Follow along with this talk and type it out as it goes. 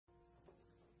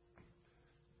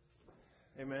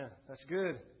Amen. That's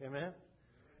good. Amen.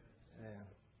 Yeah.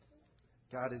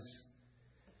 God is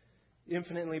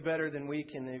infinitely better than we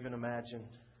can even imagine.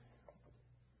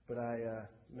 But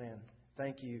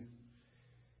thank you,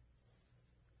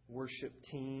 worship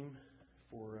team,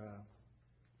 for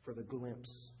the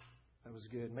glimpse. That was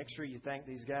good. Make sure you thank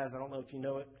these guys. I don't know if you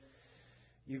know it.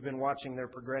 You've been watching their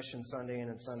progression Sunday in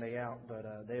and Sunday out, but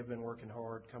they've been working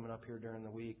hard, coming up here during the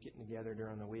week, getting together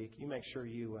during the week. You make sure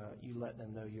you let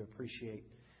them know you appreciate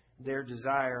their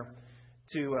desire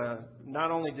to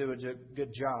not only do a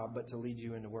good job, but to lead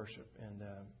you into worship. And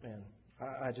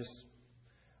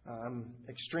I'm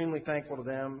extremely thankful to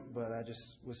them, but I just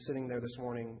was sitting there this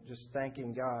morning just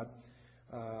thanking God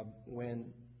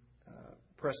when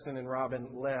Preston and Robin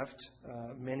left.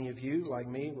 Many of you, like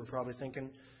me, were probably thinking,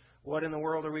 what in the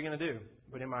world are we going to do?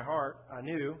 But in my heart, I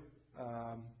knew,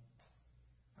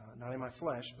 not in my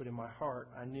flesh, but in my heart,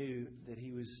 I knew that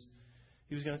He was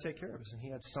going to take care of us. And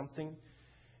He had something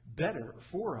better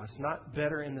for us. Not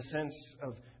better in the sense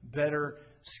of better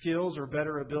skills or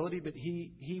better ability, but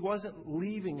He wasn't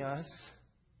leaving us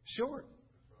short.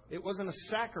 It wasn't a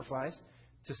sacrifice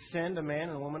to send a man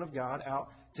and a woman of God out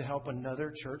to help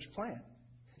another church plant.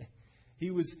 He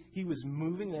was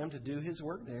moving them to do His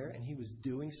work there, and He was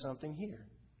doing something here.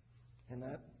 And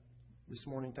that, this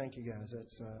morning, thank you guys.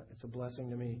 It's a blessing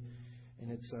to me,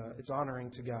 and it's honoring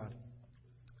to God.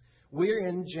 We're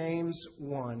in James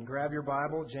 1. Grab your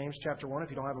Bible, James chapter 1.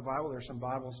 If you don't have a Bible, there's some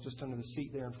Bibles just under the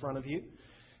seat there in front of you.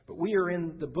 But we are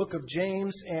in the book of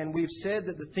James, and we've said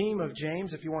that the theme of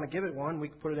James, if you want to give it one, we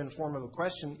can put it in the form of a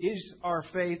question. Is our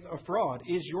faith a fraud?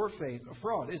 Is your faith a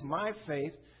fraud? Is my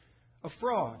faith a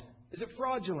fraud? Is it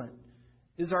fraudulent?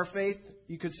 Is our faith,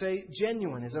 you could say,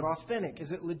 genuine? Is it authentic?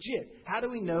 Is it legit? How do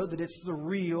we know that it's the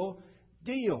real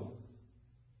deal?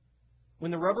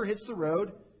 When the rubber hits the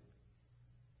road,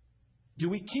 do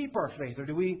we keep our faith, or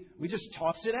do we just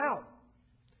toss it out?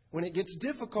 When it gets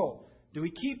difficult, do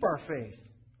we keep our faith,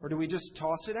 or do we just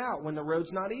toss it out when the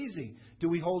road's not easy? Do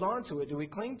we hold on to it? Do we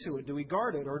cling to it? Do we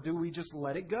guard it, or do we just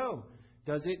let it go?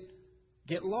 Does it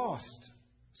get lost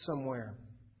somewhere?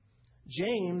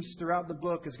 James, throughout the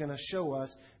book, is going to show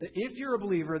us that if you're a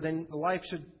believer, then life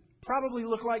should probably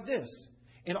look like this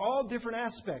in all different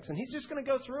aspects. And he's just going to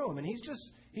go through them. And he's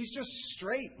just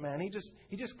straight, man. He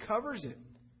just covers it.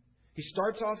 He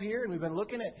starts off here, and we've been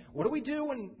looking at what do we do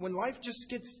when life just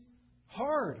gets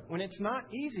hard, when it's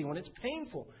not easy, when it's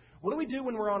painful? What do we do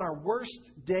when we're on our worst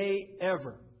day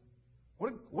ever?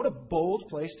 What a bold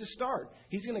place to start.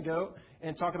 He's going to go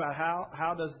and talk about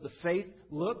how does the faith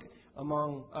look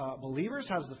among believers?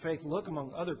 How does the faith look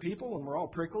among other people when we're all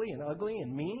prickly and ugly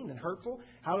and mean and hurtful?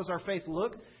 How does our faith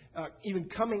look even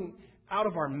coming out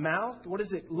of our mouth? What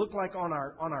does it look like on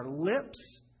our lips,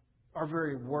 our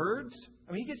very words?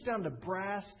 I mean, he gets down to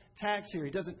brass tacks here.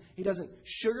 He doesn't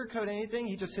sugarcoat anything.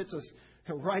 He just hits us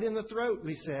right in the throat,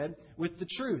 we said, with the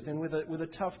truth and with a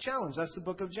tough challenge. That's the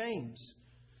book of James.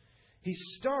 He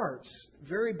starts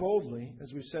very boldly,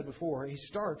 as we've said before. He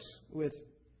starts with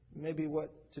maybe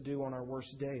what to do on our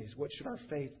worst days. What should our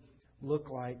faith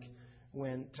look like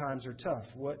when times are tough?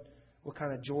 What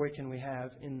kind of joy can we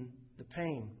have in the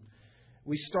pain?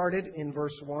 We started in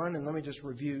verse 1, and let me just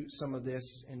review some of this,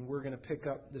 and we're going to pick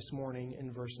up this morning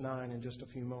in verse 9 in just a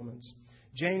few moments.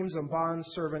 James, a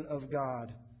bondservant of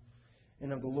God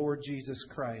and of the Lord Jesus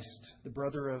Christ, the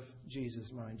brother of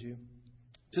Jesus, mind you,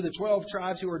 to the 12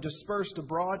 tribes who are dispersed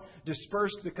abroad,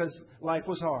 dispersed because life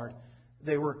was hard.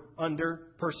 They were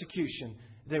under persecution.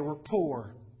 They were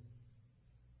poor.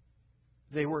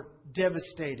 They were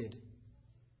devastated.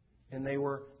 And they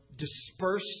were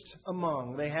dispersed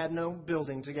among. They had no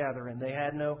building to gather in. They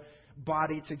had no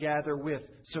body to gather with,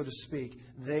 so to speak.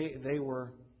 They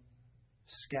were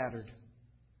scattered.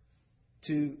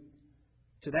 To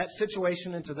that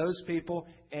situation and to those people,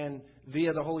 and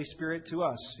via the Holy Spirit to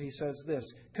us, he says this: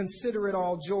 consider it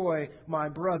all joy, my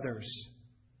brothers,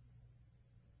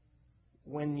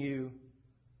 when you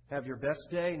have your best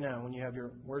day? No, when you have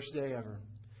your worst day ever.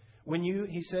 When you,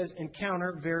 he says,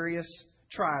 encounter various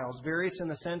trials. Various in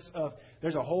the sense of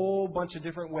there's a whole bunch of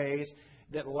different ways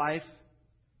that life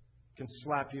can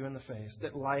slap you in the face.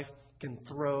 That life can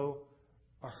throw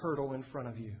a hurdle in front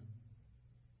of you.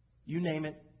 You name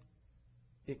it,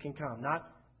 it can come.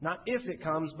 Not if it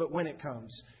comes, but when it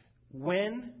comes.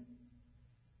 When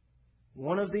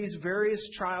one of these various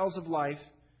trials of life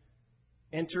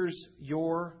enters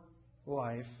your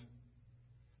life,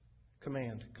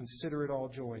 command, consider it all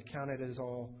joy. Count it as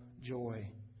all joy.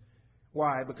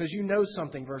 Why? Because you know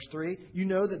something, verse 3. You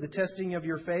know that the testing of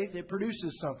your faith, it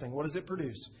produces something. What does it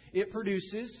produce? It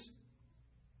produces,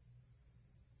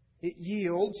 it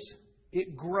yields,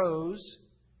 it grows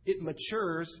It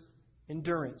matures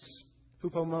endurance.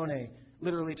 Hupomone,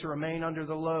 literally to remain under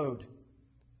the load.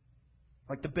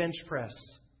 Like the bench press,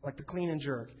 like the clean and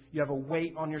jerk. You have a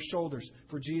weight on your shoulders.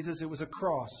 For Jesus, it was a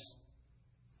cross.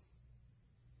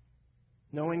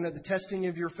 Knowing that the testing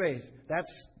of your faith,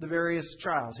 that's the various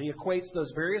trials. He equates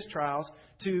those various trials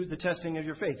to the testing of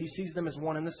your faith. He sees them as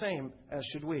one and the same, as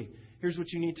should we. Here's what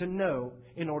you need to know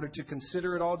in order to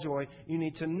consider it all joy. You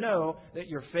need to know that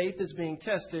your faith is being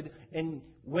tested, and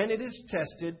when it is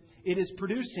tested, it is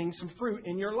producing some fruit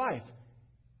in your life.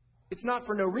 It's not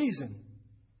for no reason.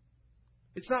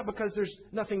 It's not because there's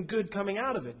nothing good coming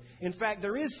out of it. In fact,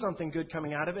 there is something good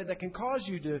coming out of it that can cause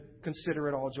you to consider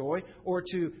it all joy or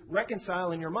to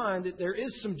reconcile in your mind that there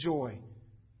is some joy.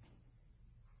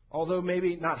 Although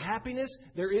maybe not happiness,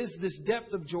 there is this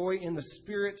depth of joy in the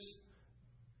spirits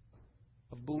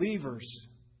of believers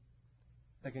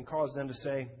that can cause them to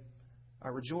say, I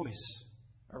rejoice.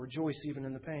 I rejoice even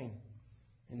in the pain.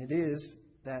 And it is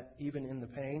that even in the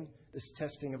pain, this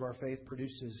testing of our faith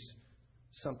produces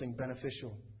something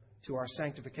beneficial to our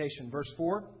sanctification. Verse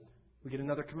 4, we get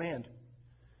another command.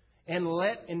 And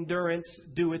let endurance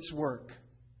do its work.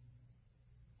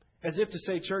 As if to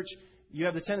say, church, you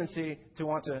have the tendency to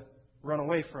want to run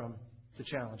away from the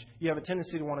challenge. You have a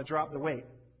tendency to want to drop the weight.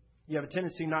 You have a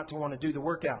tendency not to want to do the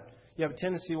workout. You have a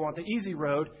tendency to want the easy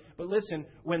road. But listen,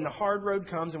 when the hard road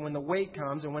comes and when the weight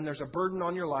comes and when there's a burden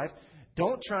on your life,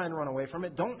 don't try and run away from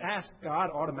it. Don't ask God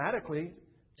automatically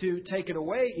to take it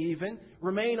away even.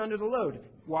 Remain under the load.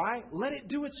 Why? Let it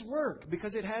do its work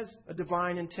because it has a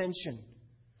divine intention.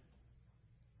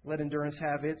 Let endurance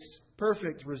have its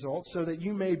perfect result so that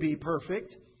you may be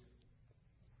perfect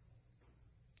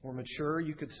or mature,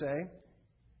 you could say,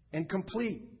 and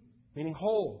complete, meaning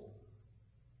whole,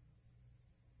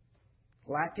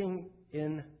 lacking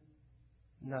in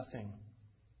nothing,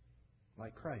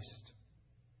 like Christ.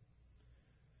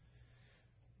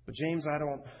 But James, I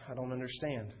don't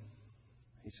understand.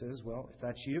 He says, well, if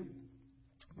that's you,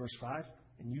 verse 5,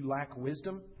 and you lack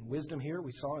wisdom, and wisdom here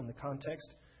we saw in the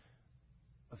context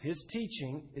of his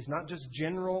teaching is not just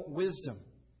general wisdom.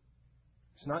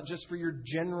 It's not just for your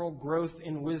general growth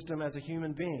in wisdom as a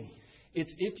human being.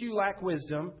 It's if you lack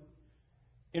wisdom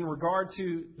in regard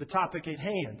to the topic at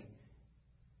hand.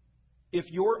 If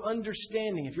your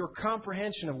understanding, if your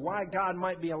comprehension of why God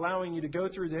might be allowing you to go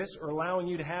through this or allowing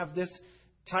you to have this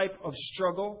type of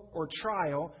struggle or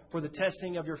trial for the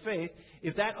testing of your faith,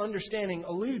 if that understanding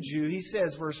eludes you, he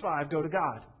says, verse 5, go to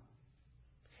God.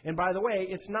 And by the way,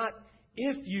 it's not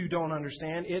if you don't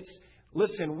understand, it's,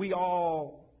 listen, we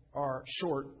all are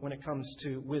short when it comes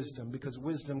to wisdom because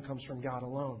wisdom comes from God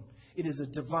alone. It is a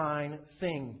divine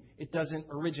thing. It doesn't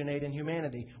originate in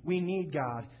humanity. We need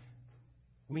God.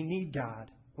 We need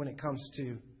God when it comes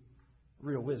to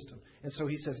real wisdom. And so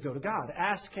he says, go to God.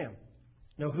 Ask Him.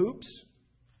 No hoops.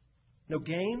 No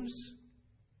games.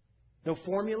 No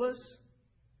formulas.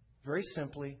 Very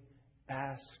simply,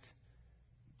 ask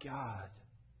God.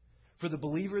 For the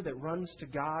believer that runs to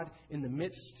God in the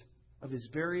midst of his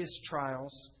various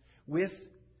trials with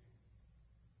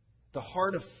the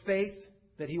heart of faith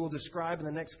that he will describe in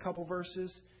the next couple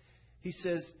verses, he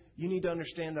says, you need to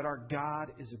understand that our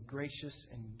God is a gracious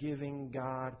and giving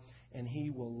God, and He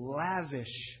will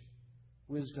lavish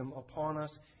wisdom upon us.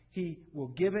 He will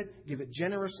give it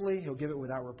generously. He'll give it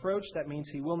without reproach. That means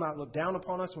He will not look down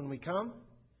upon us when we come.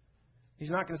 He's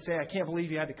not going to say, I can't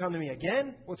believe you had to come to me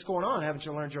again. What's going on? Haven't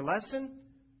you learned your lesson?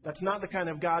 That's not the kind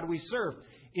of God we serve.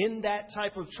 In that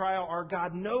type of trial, our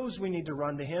God knows we need to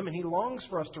run to Him, and He longs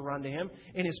for us to run to Him.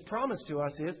 And His promise to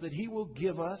us is that He will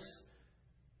give us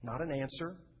not an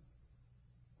answer,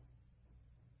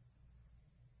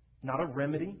 not a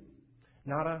remedy,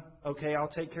 not a, okay, I'll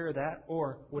take care of that,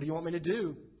 or what do you want me to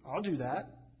do? I'll do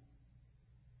that.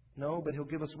 No, but He'll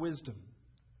give us wisdom.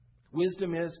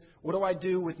 Wisdom is, what do I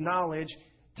do with knowledge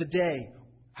today?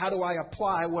 How do I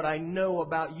apply what I know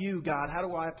about you, God? How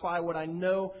do I apply what I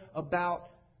know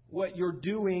about what you're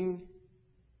doing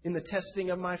in the testing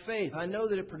of my faith? I know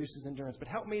that it produces endurance, but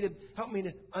help me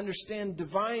to understand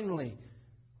divinely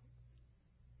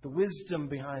the wisdom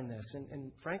behind this.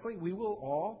 And frankly, we will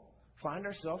all find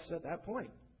ourselves at that point,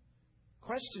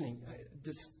 questioning,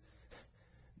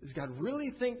 does God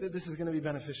really think that this is going to be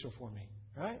beneficial for me?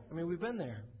 Right? I mean, we've been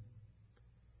there.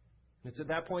 It's at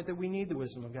that point that we need the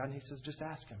wisdom of God, and He says, just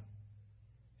ask Him.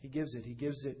 He gives it. He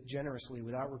gives it generously,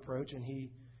 without reproach, and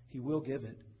He will give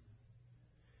it.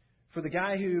 For the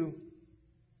guy who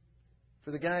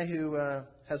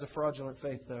has a fraudulent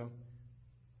faith, though,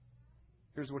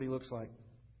 here's what he looks like.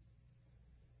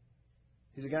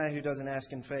 He's a guy who doesn't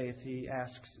ask in faith. He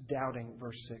asks doubting,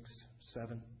 verse 6,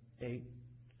 7, 8.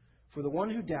 For the one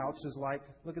who doubts is like,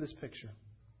 look at this picture.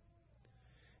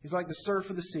 He's like the surf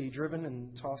of the sea, driven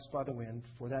and tossed by the wind.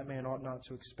 For that man ought not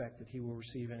to expect that he will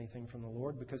receive anything from the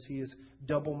Lord, because he is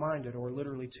double-minded, or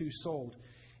literally two-souled.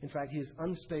 In fact, he is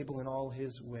unstable in all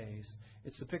his ways.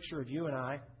 It's the picture of you and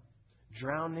I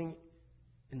drowning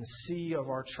in the sea of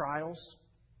our trials,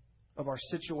 of our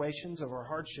situations, of our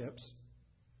hardships.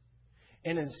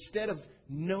 And instead of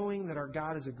knowing that our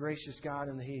God is a gracious God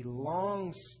and that He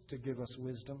longs to give us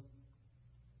wisdom,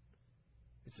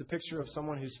 it's a picture of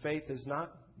someone whose faith is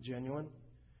not genuine,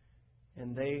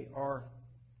 and they are,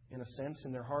 in a sense,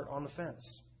 in their heart on the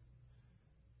fence.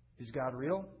 Is God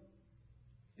real?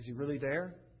 Is He really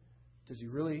there? Does He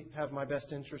really have my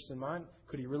best interest in mind?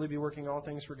 Could He really be working all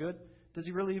things for good? Does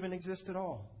He really even exist at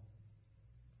all?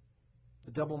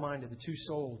 The double-minded, the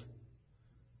two-souled,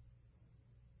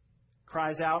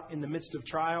 cries out in the midst of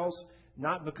trials,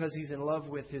 not because he's in love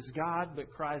with his God, but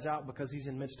cries out because he's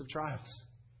in the midst of trials.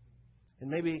 And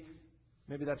maybe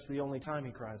that's the only time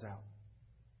he cries out.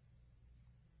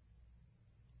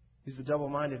 He's the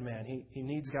double-minded man. He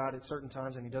needs God at certain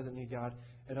times and he doesn't need God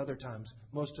at other times.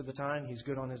 Most of the time, he's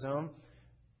good on his own.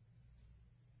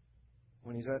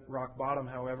 When he's at rock bottom,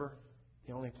 however,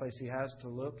 the only place he has to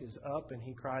look is up, and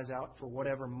he cries out for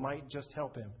whatever might just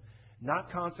help him.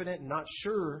 Not confident, not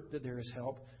sure that there is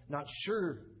help, not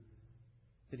sure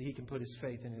that he can put his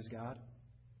faith in his God.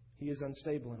 He is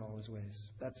unstable in all his ways.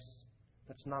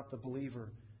 That's not the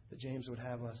believer that James would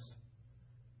have us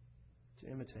to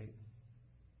imitate.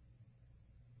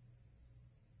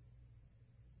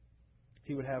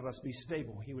 He would have us be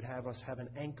stable. He would have us have an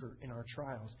anchor in our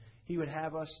trials. He would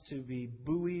have us to be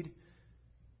buoyed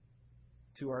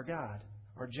to our God,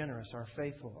 our generous, our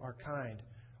faithful, our kind,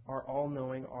 our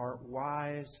all-knowing, our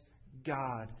wise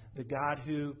God, the God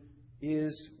who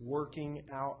is working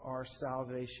out our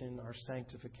salvation, our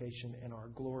sanctification, and our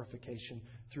glorification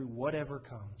through whatever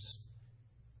comes.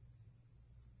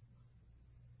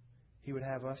 He would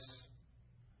have us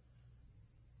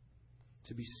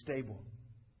to be stable,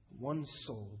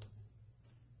 one-souled,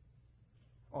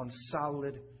 on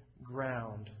solid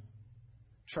ground,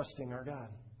 trusting our God.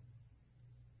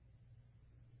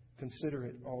 Consider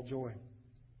it all joy.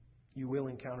 You will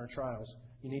encounter trials.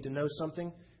 You need to know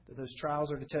something, that those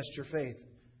trials are to test your faith.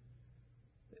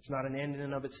 It's not an end in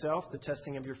and of itself. The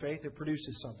testing of your faith, it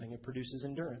produces something. It produces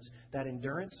endurance. That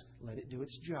endurance, let it do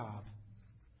its job.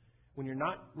 When you're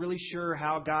not really sure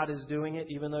how God is doing it,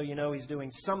 even though you know He's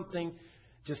doing something,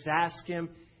 just ask Him.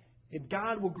 And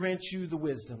God will grant you the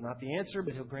wisdom. Not the answer,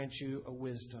 but He'll grant you a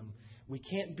wisdom. We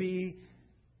can't be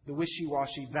the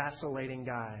wishy-washy, vacillating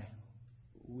guy.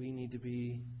 We need to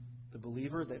be the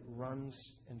believer that runs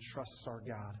and trusts our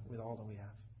God with all that we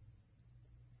have.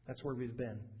 That's where we've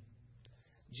been.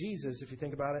 Jesus, if you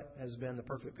think about it, has been the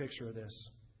perfect picture of this.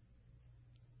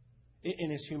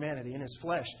 In His humanity, in His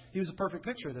flesh. He was a perfect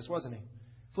picture of this, wasn't He?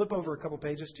 Flip over a couple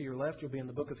pages to your left. You'll be in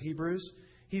the book of Hebrews.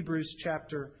 Hebrews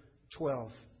chapter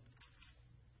 12.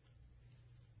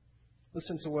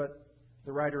 Listen to what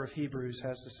the writer of Hebrews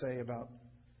has to say about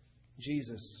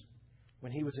Jesus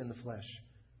when He was in the flesh,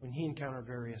 when He encountered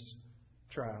various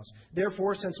trials.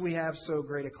 Therefore, since we have so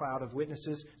great a cloud of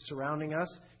witnesses surrounding us,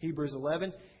 Hebrews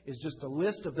 11 is just a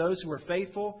list of those who were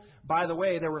faithful. By the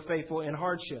way, they were faithful in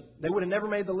hardship. They would have never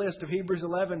made the list of Hebrews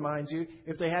 11, mind you,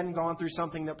 if they hadn't gone through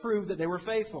something that proved that they were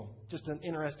faithful. Just an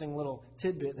interesting little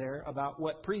tidbit there about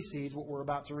what precedes what we're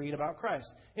about to read about Christ.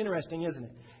 Interesting, isn't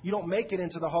it? You don't make it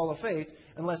into the hall of faith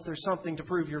unless there's something to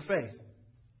prove your faith.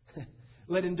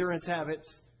 Let endurance have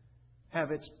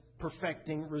its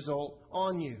perfecting result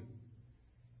on you.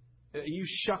 You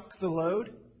shuck the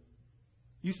load.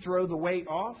 You throw the weight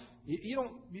off.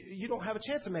 You don't have a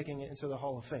chance of making it into the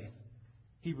hall of faith.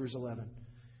 Hebrews 11.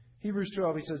 Hebrews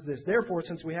 12, he says this. Therefore,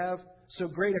 since we have so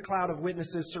great a cloud of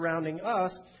witnesses surrounding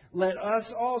us, let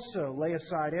us also lay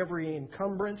aside every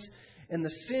encumbrance and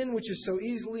the sin which is so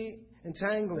easily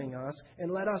entangling us,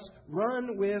 and let us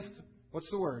run with, what's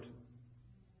the word?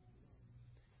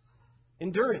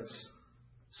 Endurance.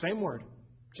 Same word.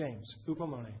 James.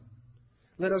 Hupomone.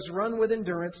 Let us run with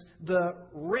endurance the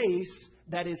race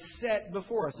that is set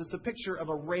before us. It's a picture of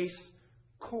a race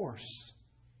course.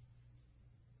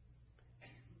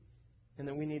 And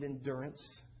that we need endurance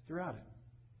throughout it.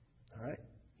 All right?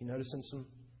 You noticing some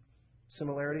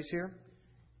similarities here?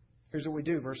 Here's what we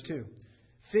do, verse 2.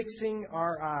 Fixing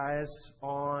our eyes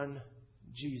on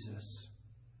Jesus.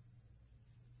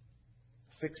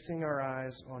 Fixing our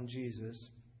eyes on Jesus,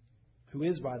 who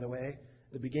is, by the way,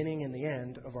 the beginning and the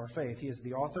end of our faith. He is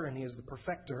the author and He is the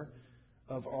perfecter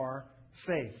of our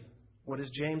faith. What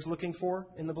is James looking for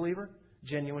in the believer?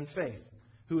 Genuine faith.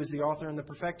 Who is the author and the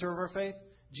perfecter of our faith?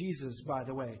 Jesus, by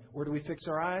the way. Where do we fix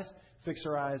our eyes? Fix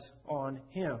our eyes on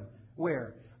Him.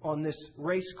 Where? On this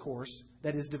race course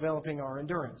that is developing our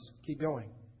endurance. Keep going.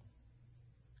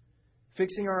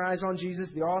 Fixing our eyes on Jesus,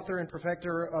 the author and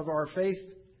perfecter of our faith,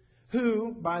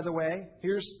 who, by the way,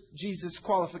 here's Jesus'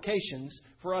 qualifications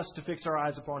for us to fix our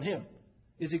eyes upon Him.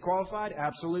 Is He qualified?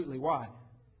 Absolutely. Why?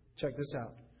 Check this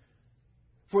out.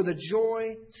 For the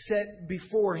joy set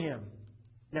before Him.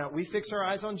 Now, we fix our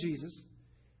eyes on Jesus,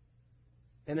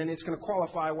 and then it's going to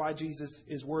qualify why Jesus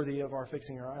is worthy of our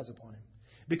fixing our eyes upon Him.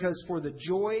 Because for the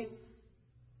joy,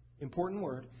 important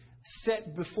word,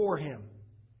 set before Him,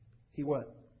 He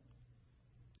what?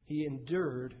 He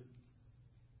endured,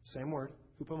 same word,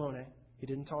 hupomone. He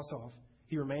didn't toss off.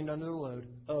 He remained under the load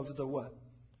of the what?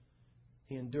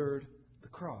 He endured the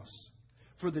cross.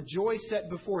 For the joy set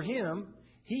before Him,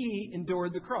 He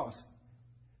endured the cross.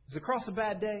 Is the cross a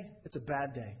bad day? It's a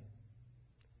bad day.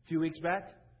 A few weeks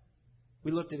back,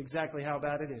 we looked at exactly how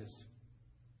bad it is.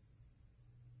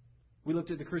 We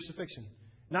looked at the crucifixion.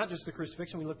 Not just the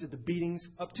crucifixion, we looked at the beatings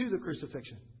up to the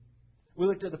crucifixion. We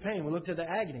looked at the pain. We looked at the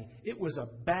agony. It was a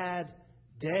bad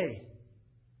day.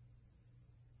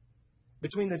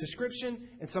 Between the description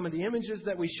and some of the images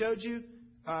that we showed you,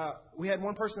 we had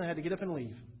one person that had to get up and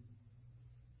leave.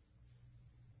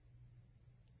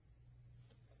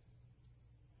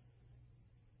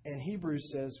 And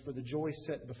Hebrews says, for the joy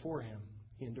set before Him,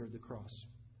 He endured the cross.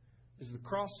 Is the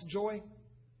cross joy?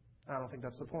 I don't think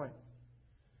that's the point.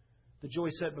 The joy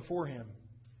set before Him.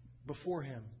 Before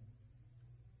Him.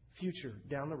 Future,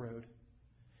 down the road.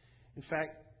 In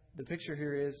fact, the picture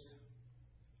here is,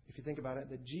 if you think about it,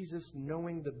 that Jesus,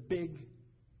 knowing the big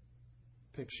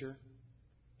picture,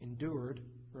 endured,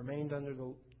 remained under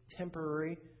the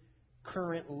temporary,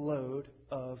 current load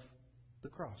of the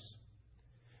cross.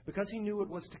 Because He knew it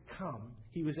was to come,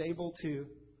 He was able to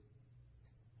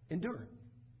endure,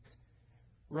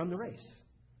 run the race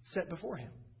set before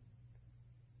Him.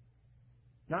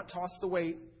 Not toss the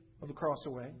weight of the cross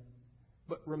away,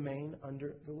 but remain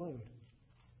under the load.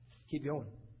 Keep going.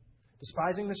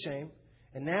 Despising the shame,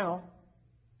 and now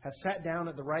has sat down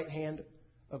at the right hand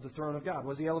of the throne of God.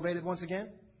 Was He elevated once again?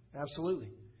 Absolutely.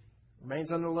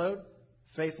 Remains under the load,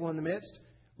 faithful in the midst,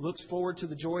 looks forward to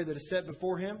the joy that is set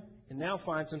before Him, and now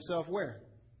finds Himself where?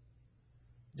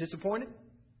 Disappointed?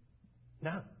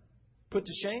 No. Put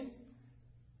to shame?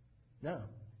 No.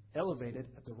 Elevated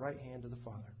at the right hand of the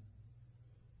Father.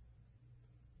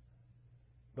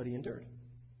 But He endured.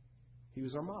 He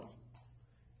was our model.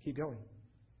 Keep going.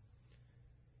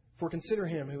 For consider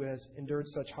Him who has endured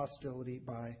such hostility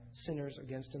by sinners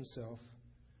against Himself,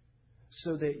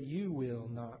 so that you will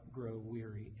not grow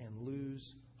weary and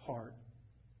lose heart.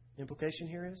 Implication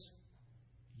here is,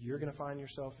 you're going to find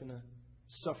yourself in a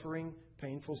suffering,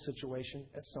 painful situation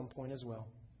at some point as well.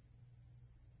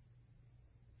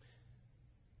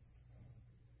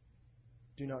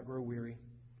 Do not grow weary.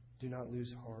 Do not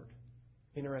lose heart.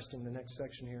 Interesting, the next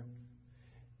section here.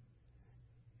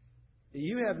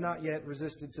 You have not yet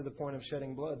resisted to the point of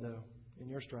shedding blood, though, in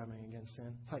your striving against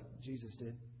sin, like Jesus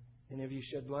did. Any of you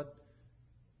shed blood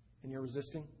in your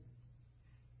resisting?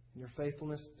 In your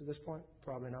faithfulness to this point?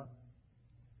 Probably not.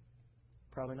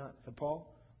 Probably not. Had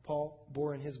Paul? Paul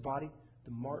bore in his body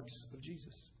the marks of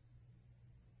Jesus.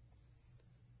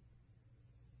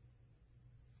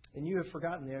 And you have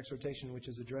forgotten the exhortation which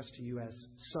is addressed to you as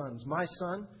sons. My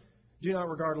son, do not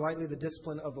regard lightly the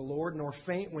discipline of the Lord, nor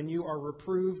faint when you are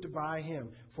reproved by Him.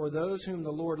 For those whom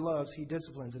the Lord loves, He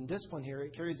disciplines. And discipline here,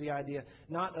 it carries the idea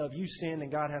not of you sin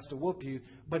and God has to whoop you,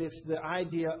 but it's the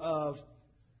idea of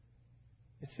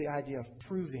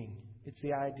proving. It's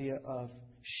the idea of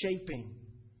shaping.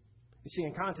 You see,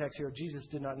 in context here, Jesus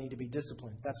did not need to be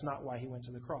disciplined. That's not why He went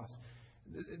to the cross.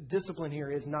 Discipline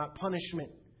here is not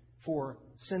punishment for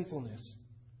sinfulness.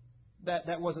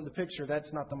 That wasn't the picture.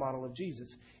 That's not the model of Jesus.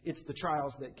 It's the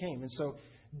trials that came. And so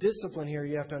discipline here,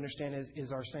 you have to understand,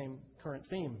 is our same current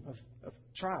theme of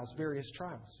trials, various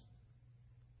trials.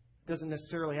 It doesn't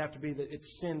necessarily have to be that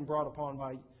it's sin brought upon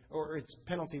by, or it's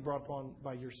penalty brought upon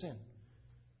by your sin.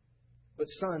 But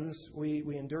sons, we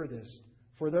endure this.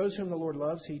 For those whom the Lord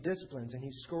loves, He disciplines, and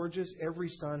He scourges every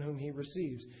son whom He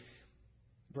receives.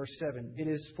 Verse 7, it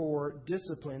is for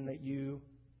discipline that you,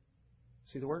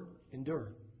 see the word?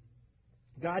 Endure.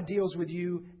 God deals with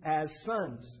you as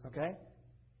sons, okay?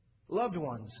 Loved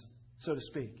ones, so to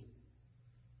speak.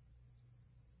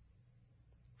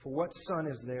 For what son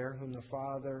is there whom the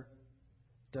Father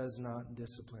does not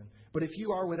discipline? But if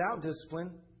you are without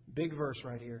discipline, big verse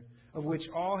right here, of which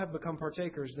all have become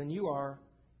partakers, then you are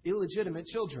illegitimate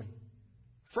children.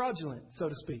 Fraudulent, so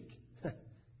to speak.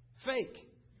 Fake.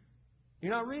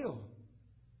 You're not real.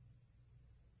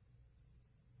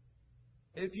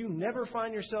 If you never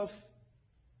find yourself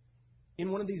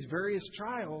in one of these various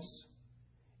trials,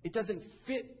 it doesn't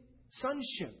fit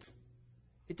sonship.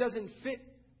 It doesn't fit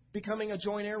becoming a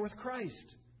joint heir with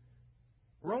Christ.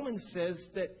 Romans says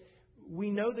that we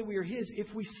know that we are His if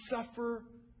we suffer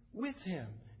with Him.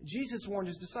 Jesus warned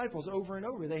His disciples over and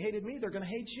over. They hated me, they're going to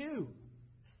hate you.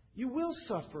 You will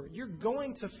suffer. You're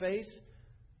going to face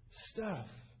stuff.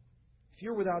 If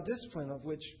you're without discipline, of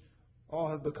which all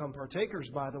have become partakers,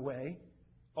 by the way,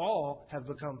 all have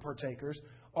become partakers,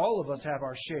 all of us have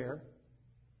our share,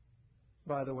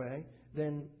 by the way,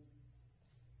 then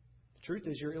the truth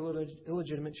is you're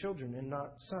illegitimate children and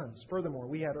not sons. Furthermore,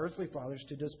 we had earthly fathers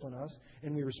to discipline us,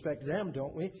 and we respect them,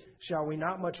 don't we? Shall we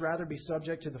not much rather be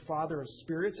subject to the Father of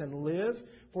spirits and live?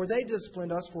 For they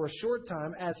disciplined us for a short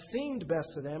time, as seemed best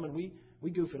to them, and we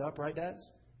goof it up, right, dads?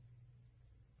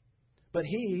 But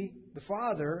He, the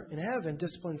Father in heaven,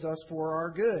 disciplines us for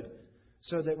our good,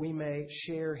 so that we may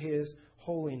share His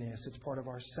holiness. It's part of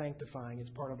our sanctifying. It's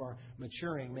part of our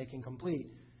maturing, making complete,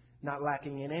 not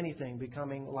lacking in anything,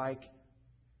 becoming like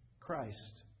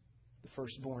Christ, the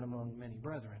firstborn among many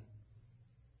brethren.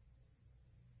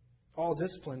 All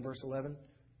discipline, verse 11,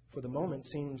 for the moment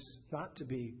seems not to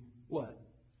be what?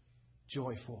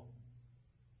 Joyful.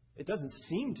 It doesn't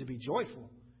seem to be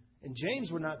joyful. And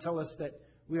James would not tell us that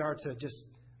we are to just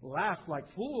laugh like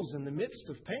fools in the midst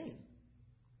of pain.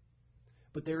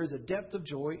 But there is a depth of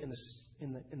joy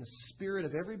in the spirit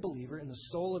of every believer, in the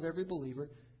soul of every believer,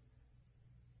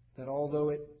 that although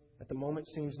it at the moment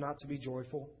seems not to be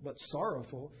joyful, but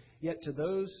sorrowful, yet to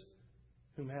those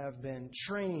whom have been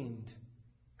trained,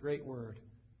 great word,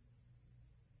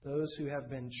 those who have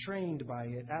been trained by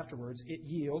it afterwards, it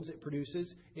yields, it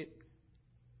produces, it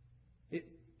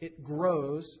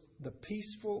grows the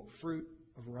peaceful fruit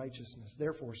of righteousness.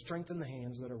 Therefore, strengthen the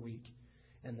hands that are weak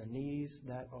and the knees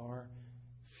that are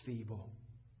feeble.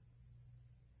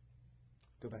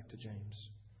 Go back to James.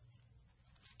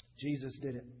 Jesus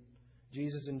did it.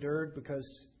 Jesus endured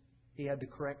because He had the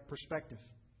correct perspective.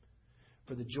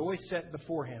 For the joy set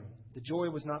before Him, the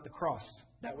joy was not the cross.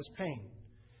 That was pain.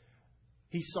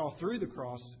 He saw through the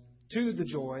cross to the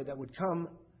joy that would come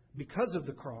because of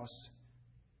the cross.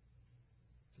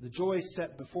 For the joy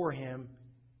set before Him,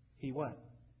 He what?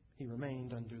 He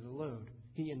remained under the load.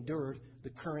 He endured the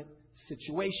current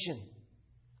situation,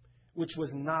 which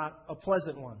was not a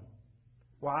pleasant one.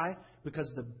 Why? Because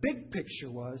the big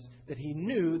picture was that He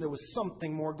knew there was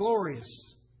something more glorious.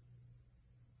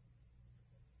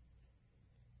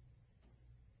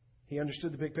 He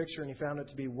understood the big picture and He found it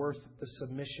to be worth the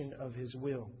submission of His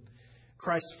will.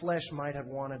 Christ's flesh might have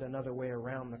wanted another way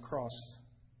around the cross.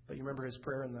 But you remember His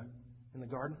prayer in the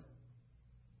garden?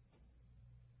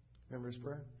 Remember His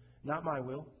prayer? Not my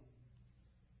will.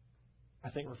 I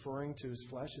think referring to His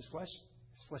flesh. His flesh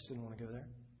didn't want to go there.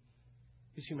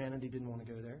 His humanity didn't want to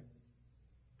go there.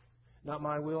 Not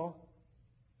my will,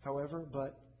 however,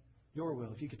 but your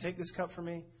will. If you could take this cup from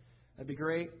me, that'd be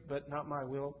great, but not my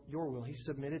will, your will. He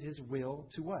submitted His will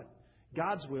to what?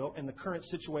 God's will and the current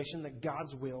situation that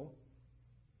God's will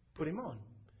put Him on.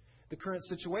 The current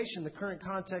situation, the current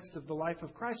context of the life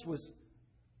of Christ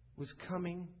was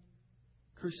coming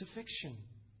crucifixion.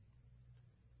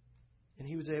 And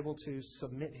He was able to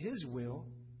submit His will,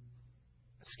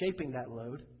 escaping that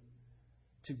load,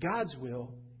 to God's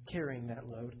will, carrying that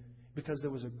load, because there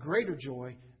was a greater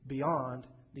joy beyond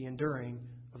the enduring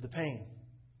of the pain.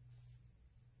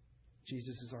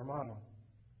 Jesus is our model.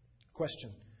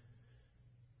 Question: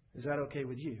 is that okay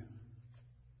with you?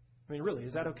 I mean, really,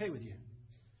 is that okay with you?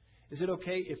 Is it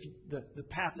okay if the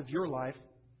path of your life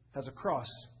has a cross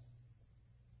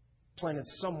planted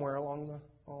somewhere along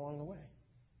the way,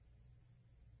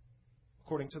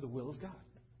 according to the will of God?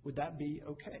 Would that be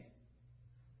okay?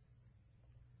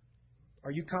 Are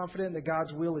you confident that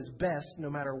God's will is best no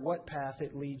matter what path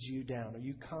it leads you down? Are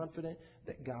you confident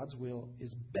that God's will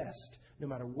is best no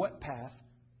matter what path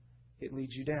it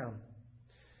leads you down?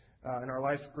 In our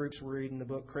life groups, we're reading the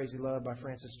book Crazy Love by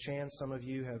Francis Chan. Some of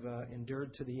you have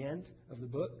endured to the end of the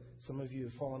book. Some of you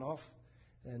have fallen off.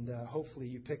 And hopefully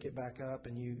you pick it back up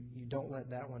and you don't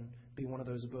let that one be one of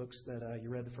those books that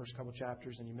you read the first couple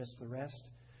chapters and you missed the rest.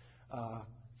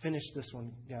 Finish this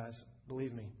one, guys.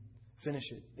 Believe me. Finish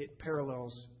it. It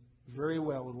parallels very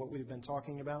well with what we've been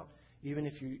talking about. Even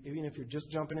if you're just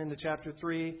jumping into chapter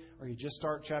 3 or you just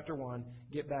start chapter 1,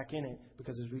 get back in it,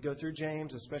 because as we go through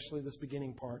James, especially this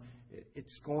beginning part,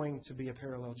 it's going to be a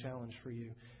parallel challenge for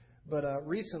you. But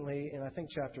recently, in I think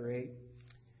chapter 8,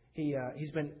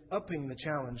 he's been upping the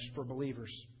challenge for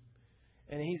believers,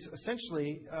 and he's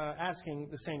essentially asking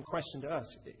the same question to us: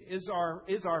 Is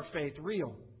our faith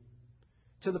real?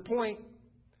 To the point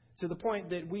to the point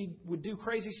that we would do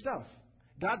crazy stuff.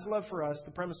 God's love for us,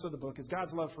 the premise of the book is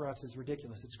God's love for us is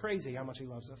ridiculous. It's crazy how much He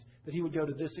loves us, that He would go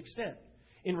to this extent.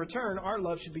 In return, our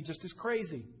love should be just as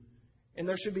crazy. And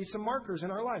there should be some markers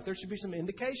in our life. There should be some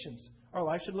indications. Our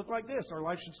life should look like this. Our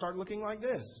life should start looking like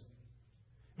this.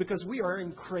 Because we are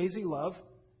in crazy love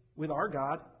with our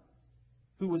God,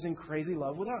 who was in crazy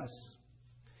love with us.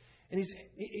 And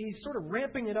he's sort of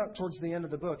ramping it up towards the end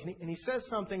of the book. And he says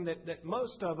something that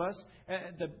most of us,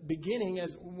 at the beginning,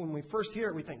 as when we first hear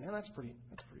it, we think, man, that's pretty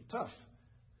tough.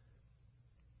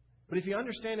 But if you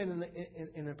understand it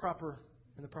in the proper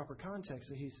context,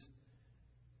 that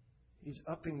he's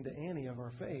upping the ante of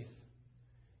our faith.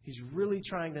 He's really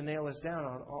trying to nail us down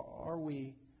on, are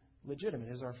we legitimate?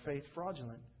 Is our faith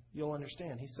fraudulent? You'll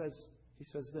understand. He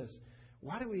says this.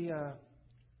 Why do we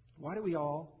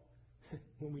all,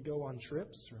 when we go on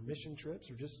trips or mission trips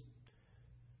or just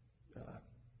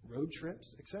road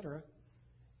trips, etc.,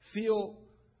 feel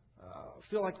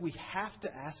like we have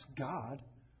to ask God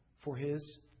for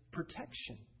His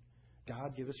protection?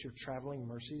 God, give us your traveling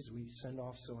mercies. We send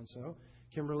off so-and-so.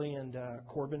 Kimberly and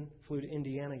Corbin flew to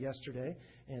Indiana yesterday,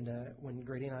 and when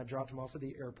Grady and I dropped them off at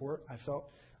the airport, I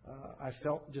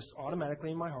felt just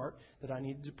automatically in my heart that I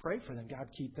needed to pray for them. God,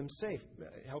 keep them safe.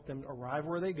 Help them arrive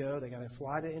where they go. They got to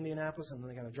fly to Indianapolis, and then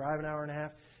they got to drive an hour and a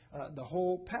half. The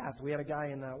whole path. We had a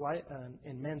guy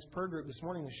in men's prayer group this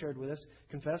morning that shared with us,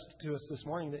 confessed to us this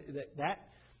morning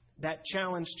that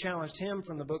challenged him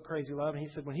from the book Crazy Love. And he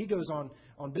said when he goes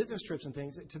on business trips and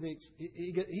things,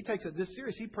 he takes it this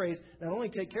serious. He prays not only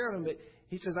take care of him, but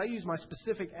he says, I use my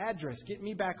specific address. Get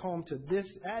me back home to this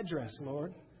address,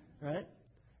 Lord. Right?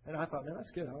 And I thought, man,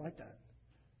 that's good. I like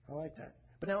that.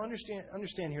 But now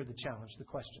understand here the challenge, the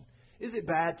question. Is it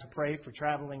bad to pray for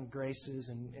traveling graces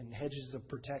and hedges of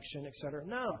protection, etc.?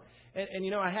 No.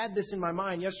 And I had this in my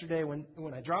mind yesterday when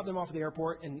I dropped them off at the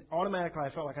airport, and automatically I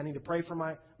felt like I need to pray for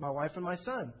my wife and my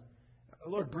son.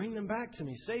 Lord, bring them back to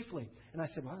me safely. And I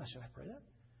said, well, should I pray that?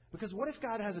 Because what if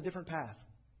God has a different path?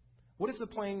 What if the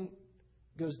plane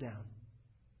goes down?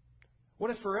 What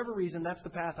if for every reason that's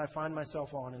the path I find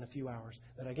myself on in a few hours?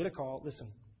 That I get a call, listen,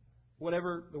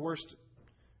 whatever the worst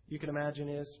you can imagine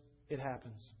is, it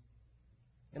happens.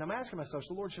 And I'm asking myself,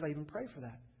 so Lord, should I even pray for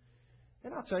that?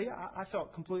 And I'll tell you, I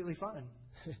felt completely fine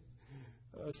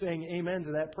saying amen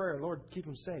to that prayer. Lord, keep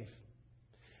them safe.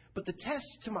 But the test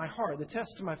to my heart, the test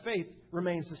to my faith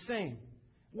remains the same.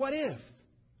 What if?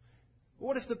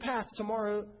 What if the path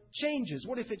tomorrow changes?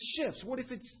 What if it shifts? What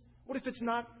if it's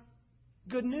not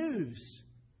good news?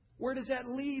 Where does that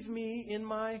leave me in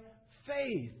my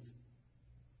faith?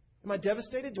 Am I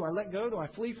devastated? Do I let go? Do I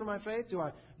flee from my faith? Do I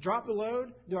drop the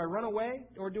load? Do I run away?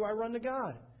 Or do I run to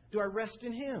God? Do I rest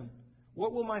in Him?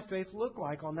 What will my faith look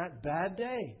like on that bad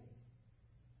day?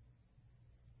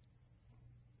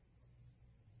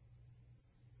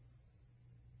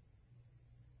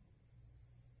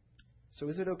 So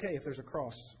is it okay if there's a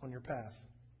cross on your path?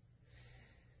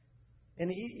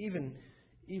 And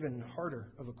even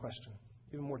harder of a question,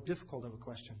 even more difficult of a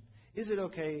question. Is it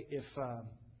okay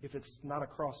if it's not a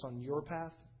cross on your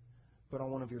path, but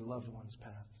on one of your loved ones'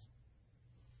 paths?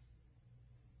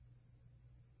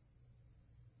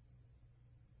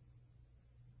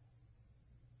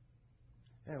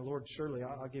 And Lord, surely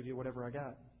I'll give you whatever I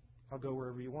got. I'll go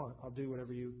wherever you want. I'll do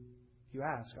whatever you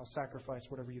ask. I'll sacrifice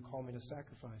whatever you call me to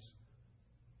sacrifice.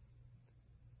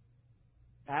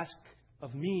 Ask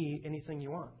of me anything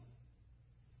you want.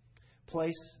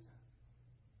 Place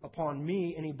upon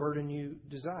me any burden you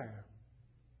desire.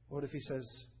 What if He says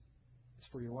it's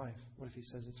for your wife? What if He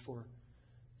says it's for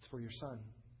your son?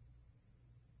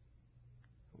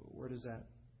 Where does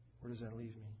that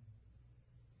leave me?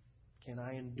 Can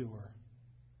I endure?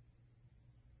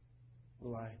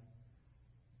 Will I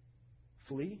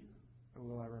flee or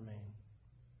will I remain?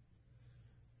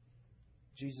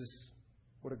 Jesus,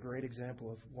 what a great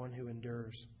example of one who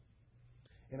endures.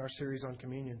 In our series on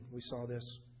communion, we saw this.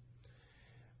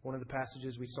 One of the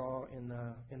passages we saw in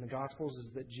the Gospels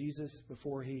is that Jesus,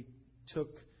 before He took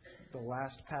the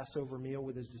last Passover meal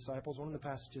with His disciples, one of the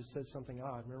passages says something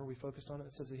odd. Remember we focused on it?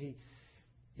 It says that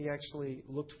He actually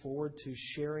looked forward to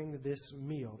sharing this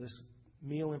meal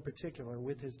in particular,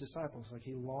 with His disciples. Like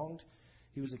He longed,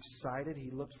 He was excited, He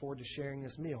looked forward to sharing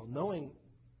this meal, knowing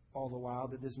all the while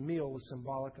that this meal was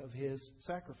symbolic of His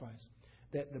sacrifice.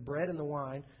 That the bread and the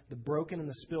wine, the broken and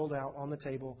the spilled out on the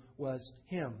table, was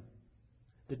Him.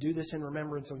 To do this in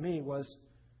remembrance of me was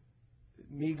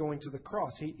me going to the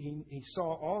cross. He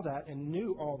saw all that and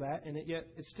knew all that, and yet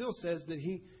it still says that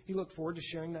he looked forward to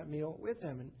sharing that meal with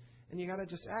them. And you got to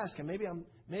just ask, and maybe I'm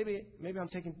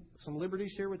taking some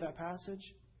liberties here with that passage,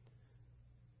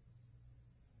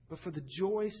 But for the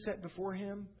joy set before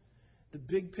Him, the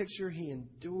big picture, He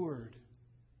endured.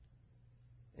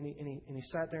 And he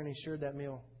sat there and He shared that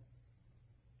meal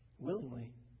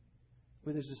willingly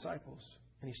with His disciples.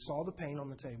 And He saw the pain on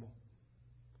the table.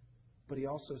 But He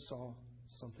also saw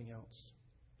something else.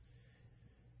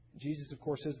 Jesus, of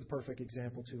course, is the perfect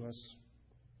example to us.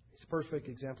 He's a perfect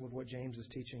example of what James is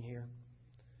teaching here.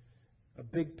 A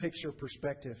big picture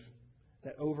perspective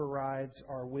that overrides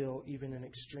our will even in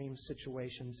extreme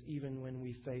situations, even when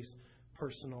we face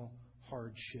personal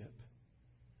hardship.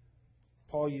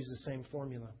 Paul used the same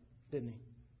formula, didn't he?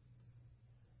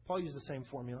 Paul used the same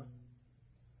formula.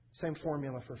 Same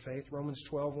formula for faith. Romans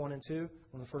 12, 1 and 2.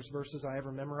 One of the first verses I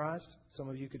ever memorized. Some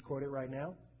of you could quote it right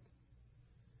now.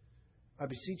 I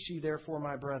beseech ye therefore,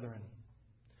 my brethren,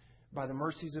 by the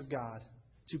mercies of God,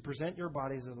 to present your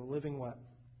bodies as a living what?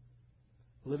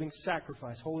 A living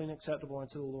sacrifice, holy and acceptable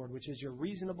unto the Lord, which is your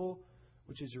reasonable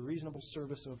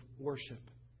service of worship.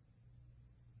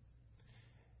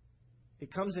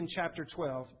 It comes in chapter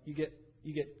 12. You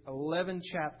get 11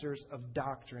 chapters of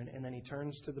doctrine, and then he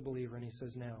turns to the believer and he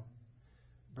says, now,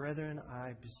 brethren,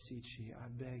 I beseech ye, I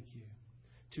beg you,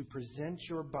 to present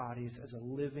your bodies as a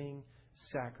living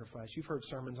sacrifice. You've heard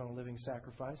sermons on a living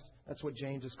sacrifice. That's what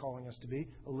James is calling us to be,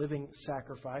 a living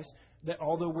sacrifice. That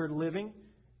although we're living,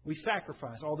 we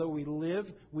sacrifice. Although we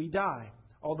live, we die.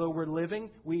 Although we're living,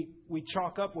 we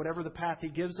chalk up whatever the path He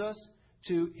gives us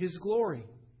to His glory.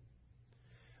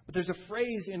 But there's a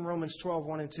phrase in Romans 12,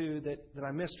 1 and 2 that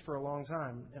I missed for a long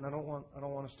time, and I don't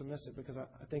want us to miss it because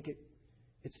I think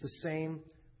it's the same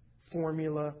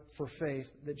formula for faith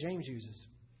that James uses.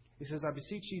 He says, I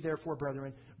beseech ye therefore,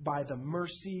 brethren, by the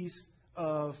mercies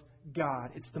of God.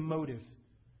 It's the motive.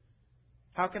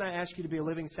 How can I ask you to be a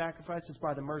living sacrifice? It's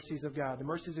by the mercies of God. The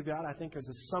mercies of God, I think, is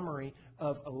a summary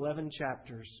of 11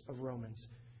 chapters of Romans.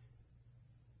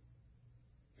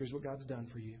 Here's what God's done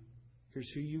for you. Here's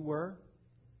who you were.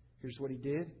 Here's what He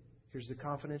did. Here's the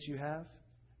confidence you have.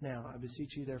 Now, I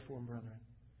beseech you therefore, brethren,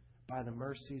 by the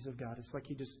mercies of God. It's like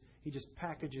He just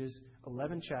packages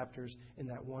 11 chapters in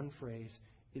that one phrase.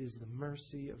 It is the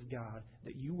mercy of God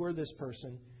that you were this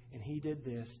person and He did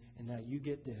this and now you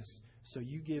get this. So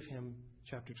you give Him,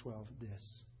 chapter 12,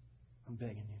 this. I'm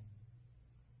begging you.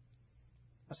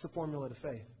 That's the formula to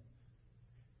faith.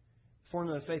 The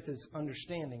formula to faith is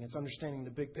understanding. It's understanding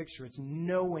the big picture. It's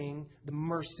knowing the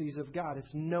mercies of God.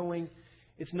 It's knowing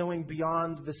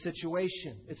beyond the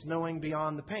situation. It's knowing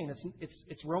beyond the pain.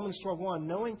 It's Romans 12:1,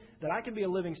 knowing that I can be a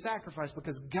living sacrifice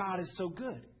because God is so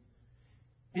good.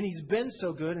 And He's been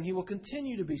so good, and He will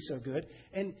continue to be so good.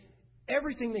 And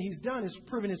everything that He's done has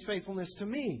proven His faithfulness to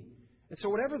me. And so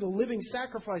whatever the living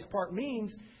sacrifice part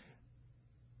means,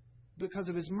 because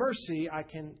of His mercy, I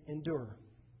can endure.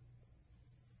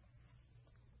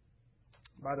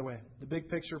 By the way, the big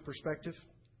picture perspective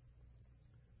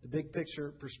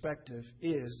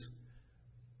is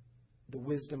the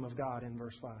wisdom of God in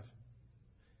verse 5.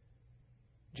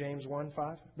 James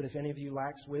 1:5. But if any of you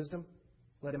lacks wisdom,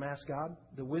 let him ask God.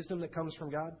 The wisdom that comes from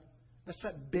God, that's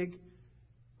that big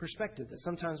perspective that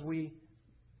sometimes we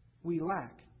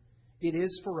lack. It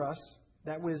is for us,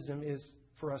 that wisdom is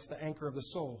for us the anchor of the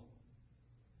soul.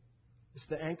 It's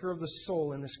the anchor of the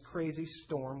soul in this crazy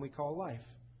storm we call life.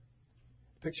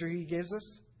 The picture He gives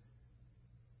us,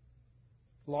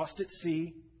 lost at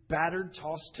sea, battered,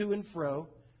 tossed to and fro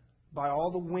by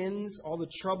all the winds, all the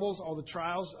troubles, all the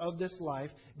trials of this life.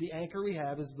 The anchor we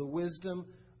have is the wisdom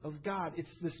of God.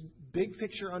 It's this big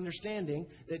picture understanding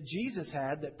that Jesus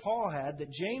had, that Paul had,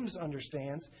 that James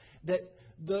understands, that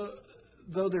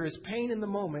though there is pain in the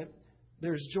moment,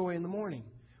 there is joy in the morning.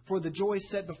 For the joy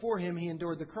set before Him, He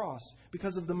endured the cross.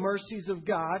 Because of the mercies of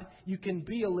God, you can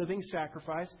be a living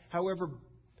sacrifice,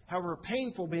 however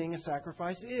painful being a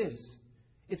sacrifice is.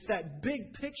 It's that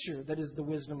big picture that is the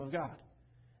wisdom of God.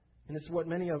 And it's what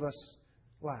many of us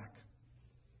lack.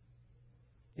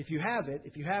 If you have it,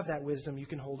 if you have that wisdom, you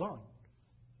can hold on.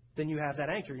 Then you have that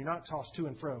anchor. You're not tossed to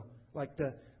and fro like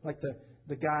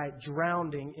the guy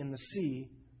drowning in the sea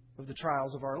of the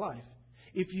trials of our life.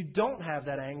 If you don't have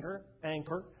that anchor,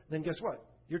 then guess what?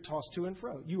 You're tossed to and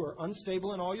fro. You are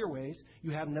unstable in all your ways.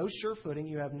 You have no sure footing.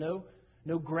 You have no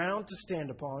ground to stand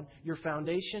upon. Your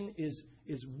foundation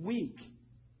is weak.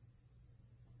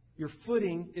 Your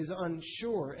footing is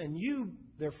unsure, and you,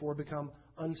 therefore, become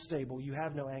unstable. You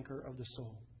have no anchor of the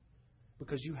soul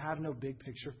because you have no big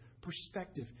picture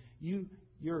perspective.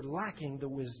 You're lacking the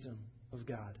wisdom of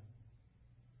God.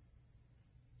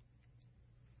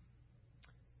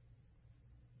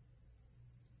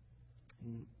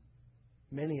 And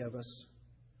many of us,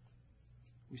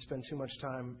 we spend too much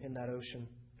time in that ocean,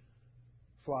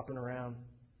 flopping around,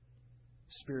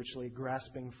 spiritually,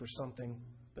 grasping for something,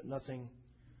 but nothing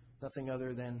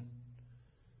other than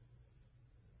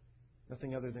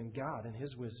God and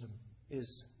His wisdom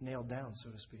is nailed down, so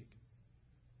to speak.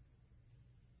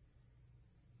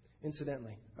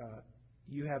 Incidentally,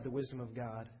 you have the wisdom of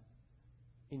God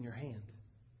in your hand,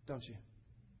 don't you?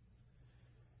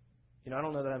 I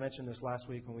don't know that I mentioned this last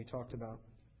week when we talked about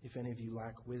if any of you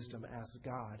lack wisdom, ask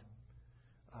God.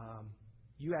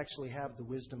 You actually have the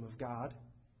wisdom of God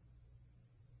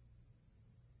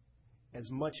as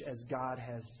much as God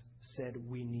has said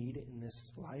we need in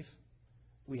this life.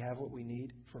 We have what we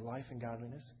need for life and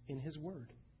godliness in His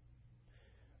Word.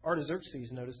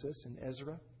 Artaxerxes noticed this in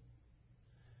Ezra.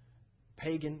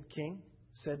 Pagan king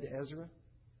said to Ezra,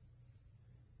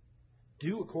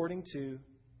 do according to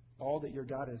all that your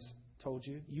God has told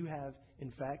you. You have,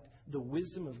 in fact, the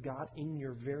wisdom of God in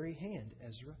your very hand,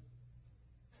 Ezra.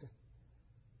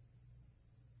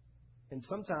 And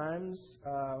sometimes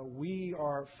we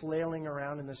are flailing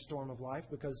around in this storm of life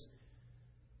because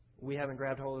we haven't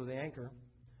grabbed hold of the anchor.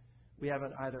 We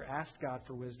haven't either asked God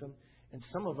for wisdom, and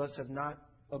some of us have not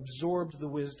absorbed the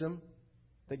wisdom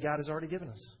that God has already given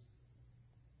us.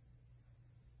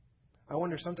 I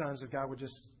wonder sometimes if God would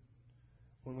just,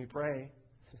 when we pray,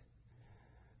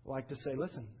 like to say,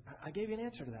 listen, I gave you an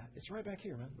answer to that. It's right back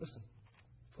here, man. Listen,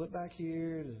 flip back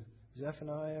here to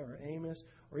Zephaniah or Amos,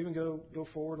 or even go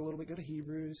forward a little bit, go to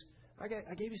Hebrews. I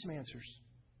gave you some answers.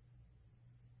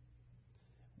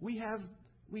 We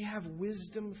have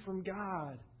wisdom from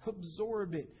God.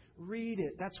 Absorb it. Read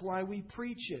it. That's why we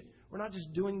preach it. We're not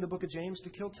just doing the book of James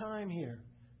to kill time here.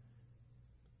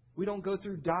 We don't go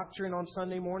through doctrine on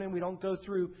Sunday morning. We don't go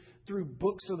through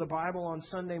books of the Bible on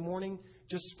Sunday morning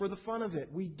just for the fun of it.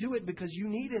 We do it because you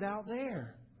need it out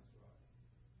there.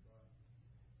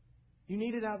 You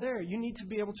need it out there. You need to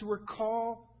be able to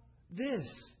recall this.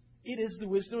 It is the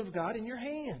wisdom of God in your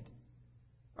hand.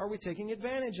 Are we taking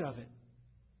advantage of it?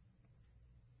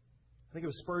 I think it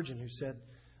was Spurgeon who said,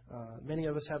 many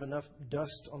of us have enough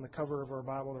dust on the cover of our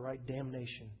Bible to write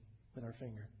damnation with our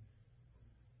finger.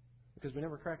 Because we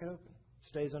never crack it open. It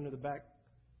stays under the back,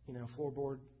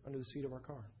 floorboard, under the seat of our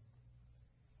car.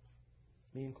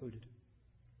 Me included.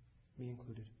 Me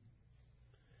included.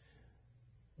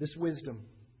 This wisdom,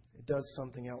 it does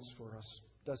something else for us.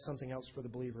 It does something else for the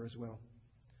believer as well.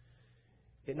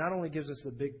 It not only gives us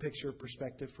the big picture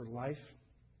perspective for life,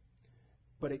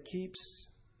 but it keeps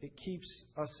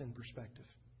us in perspective.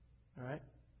 All right?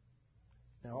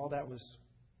 Now, all that was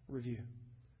review.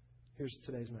 Here's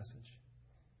today's message.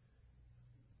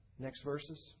 Next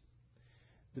verses.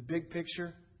 The big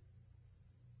picture,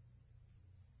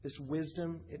 this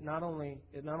wisdom, it not only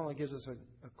gives us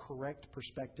a correct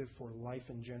perspective for life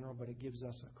in general, but it gives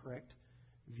us a correct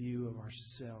view of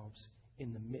ourselves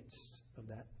in the midst of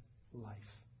that life.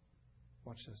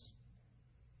 Watch this.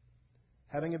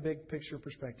 Having a big picture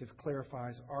perspective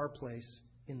clarifies our place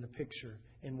in the picture.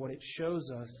 And what it shows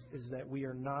us is that we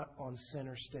are not on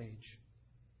center stage.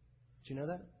 Do you know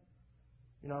that?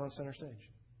 You're not on center stage.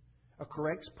 A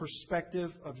correct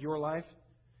perspective of your life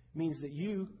means that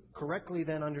you correctly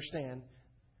then understand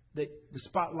that the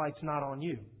spotlight's not on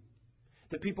you.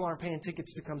 That people aren't paying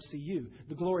tickets to come see you.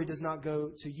 The glory does not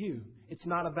go to you. It's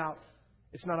not about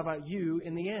you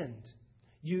in the end.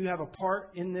 You have a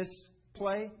part in this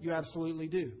play, you absolutely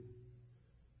do.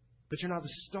 But you're not the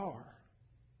star.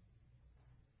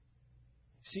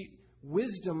 See,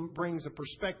 wisdom brings a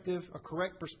perspective, a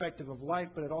correct perspective of life,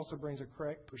 but it also brings a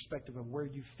correct perspective of where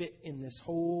you fit in this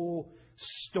whole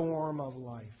storm of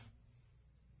life.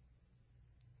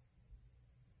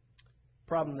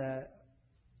 Problem that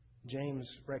James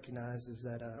recognized is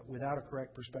that without a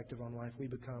correct perspective on life, we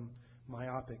become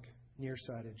myopic,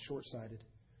 nearsighted, short-sighted.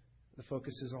 The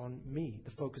focus is on me.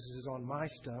 The focus is on my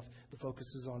stuff. The focus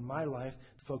is on my life.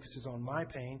 The focus is on my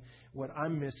pain, what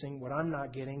I'm missing, what I'm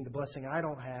not getting, the blessing I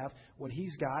don't have, what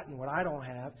he's got and what I don't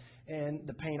have, and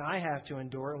the pain I have to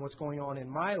endure and what's going on in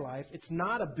my life. It's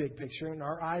not a big picture, and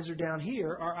our eyes are down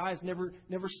here. Our eyes never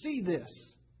see this.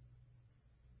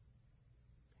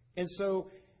 And so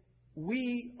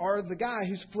we are the guy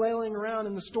who's flailing around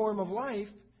in the storm of life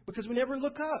because we never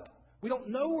look up. We don't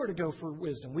know where to go for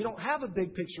wisdom. We don't have a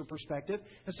big picture perspective.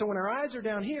 And so when our eyes are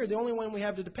down here, the only one we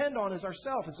have to depend on is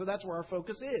ourselves. And so that's where our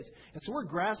focus is. And so we're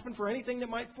grasping for anything that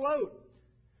might float.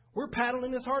 We're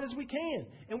paddling as hard as we can.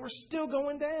 And we're still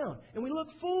going down. And we look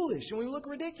foolish and we look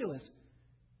ridiculous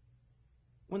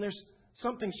when there's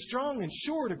something strong and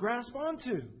sure to grasp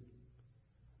onto.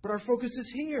 But our focus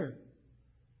is here.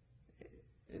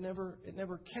 It never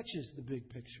catches the big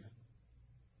picture.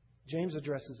 James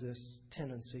addresses this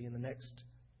tendency in the next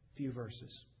few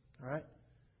verses. All right?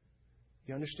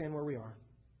 You understand where we are.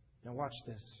 Now watch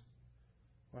this.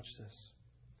 Watch this.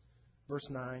 Verse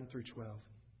 9 through 12.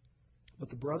 But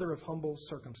the brother of humble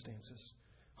circumstances.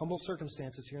 Humble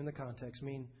circumstances here in the context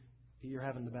mean you're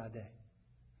having the bad day.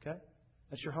 Okay?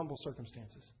 That's your humble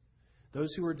circumstances.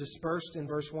 Those who were dispersed in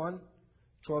verse 1,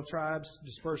 12 tribes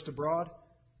dispersed abroad,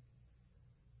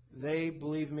 they,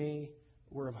 believe me,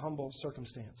 were of humble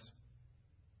circumstance.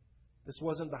 This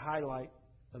wasn't the highlight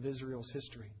of Israel's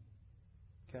history.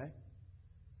 Okay?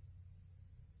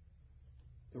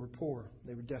 They were poor.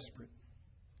 They were desperate.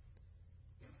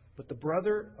 But the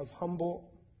brother of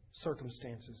humble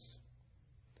circumstances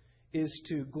is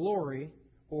to glory,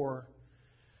 or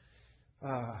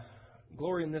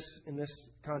glory in this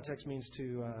context means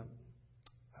to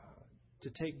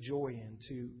take joy in,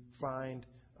 to find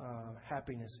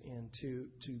happiness in,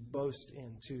 to boast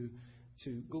in,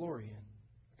 to glory in.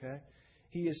 Okay?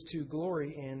 He is to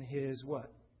glory in his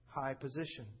what? High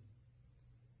position.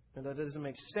 And that doesn't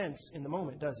make sense in the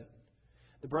moment, does it?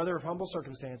 The brother of humble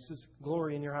circumstances,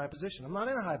 glory in your high position. I'm not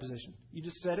in a high position. You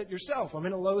just said it yourself. I'm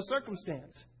in a low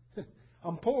circumstance.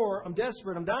 I'm poor. I'm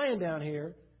desperate. I'm dying down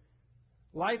here.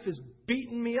 Life is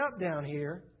beating me up down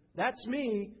here. That's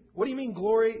me. What do you mean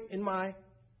glory in my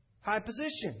high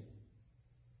position?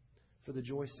 For the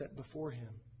joy set before him,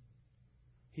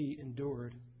 he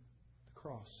endured the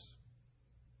cross.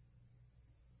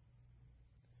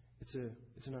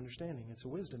 It's an understanding. It's a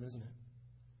wisdom, isn't it?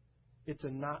 It's a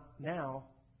not now,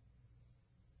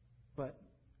 but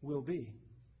will be.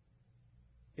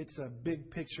 It's a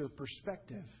big picture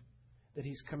perspective that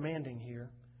he's commanding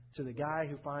here to the guy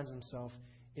who finds himself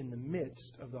in the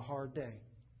midst of the hard day.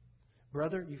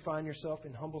 Brother, you find yourself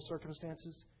in humble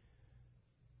circumstances?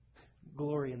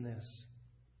 Glory in this,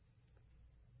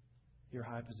 your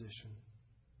high position.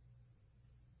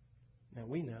 Now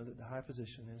we know that the high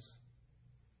position is,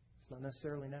 it's not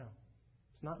necessarily now.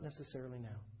 It's not necessarily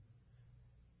now.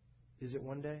 Is it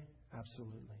one day?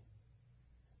 Absolutely.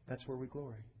 That's where we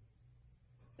glory.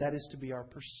 That is to be our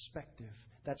perspective.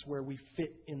 That's where we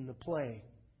fit in the play.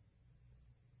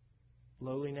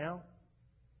 Lowly now,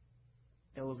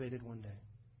 elevated one day.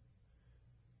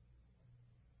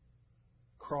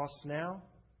 Cross now,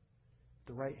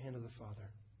 the right hand of the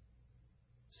Father,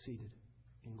 seated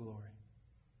in glory.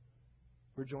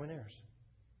 We're joint heirs.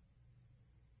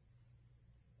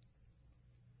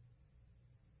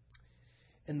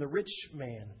 And the rich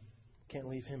man, can't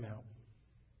leave him out.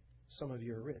 Some of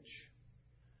you are rich.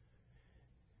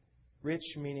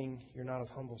 Rich meaning you're not of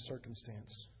humble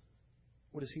circumstance.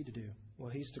 What is he to do? Well,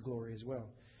 he's to glory as well.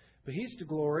 But he's to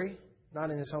glory not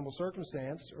in his humble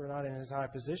circumstance or not in his high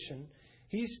position.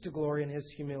 He's to glory in his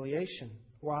humiliation.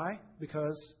 Why?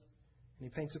 Because, and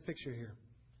he paints a picture here.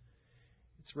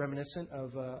 It's reminiscent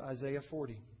of Isaiah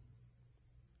 40.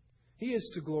 He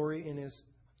is to glory in his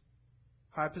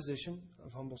high position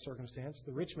of humble circumstance.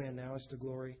 The rich man now is to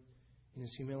glory in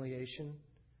his humiliation.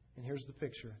 And here's the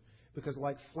picture. Because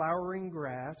like flowering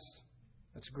grass,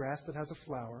 that's grass that has a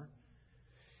flower,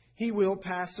 he will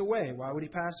pass away. Why would he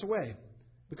pass away?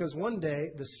 Because one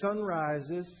day the sun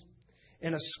rises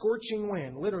and a scorching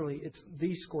wind, literally it's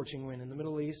the scorching wind. In the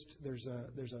Middle East, there's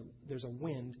a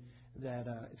wind that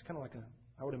it's kind of like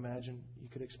I would imagine you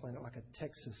could explain it like a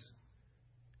Texas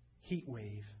heat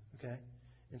wave. Okay,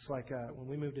 it's like when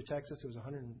we moved to Texas, it was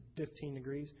 115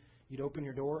 degrees. You'd open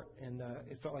your door and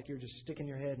it felt like you were just sticking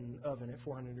your head in an oven at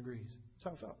 400 degrees. That's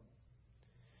how it felt.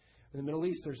 In the Middle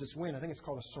East, there's this wind. I think it's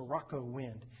called a Sirocco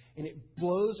wind. And it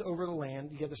blows over the land.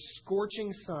 You get the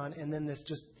scorching sun, and then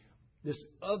this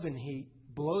oven heat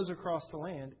blows across the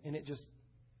land, and it just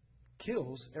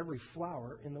kills every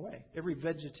flower in the way. Every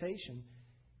vegetation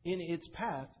in its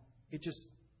path, it just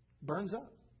burns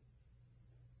up.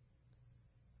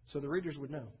 So the readers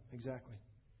would know exactly.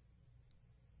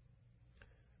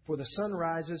 For the sun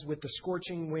rises with the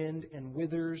scorching wind and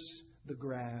withers the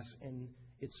grass, and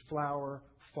its flower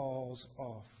falls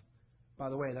off. By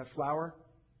the way, that flower,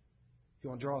 if you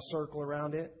want to draw a circle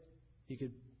around it, you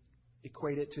could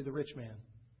equate it to the rich man.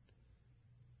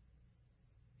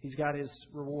 He's got his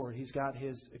reward. He's got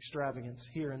his extravagance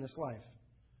here in this life.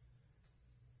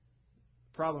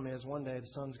 The problem is, one day the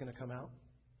sun's going to come out.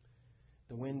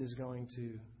 The wind is going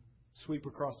to sweep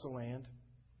across the land.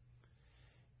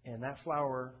 And that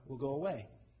flower will go away.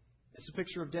 It's a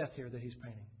picture of death here that he's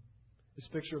painting. It's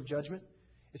a picture of judgment.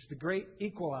 It's the great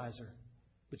equalizer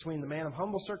between the man of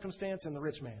humble circumstance and the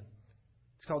rich man.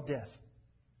 It's called death.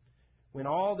 When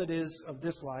all that is of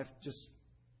this life just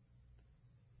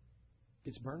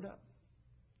gets burned up.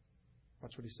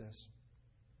 Watch what he says.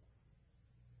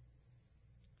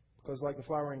 Because like the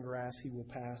flowering grass, he will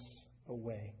pass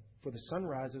away. For the sun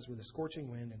rises with a scorching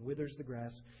wind and withers the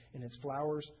grass, and its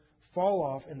flowers fall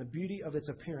off, and the beauty of its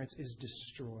appearance is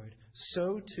destroyed.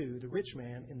 So, too, the rich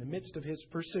man, in the midst of his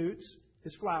pursuits,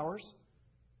 his flowers,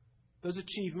 those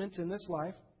achievements in this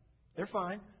life, they're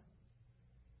fine,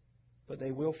 but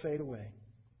they will fade away.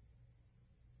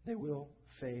 They will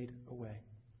fade away.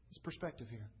 It's perspective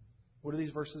here. What are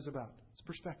these verses about? It's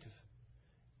perspective.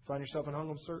 Find yourself in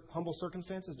humble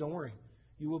circumstances? Don't worry.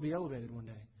 You will be elevated one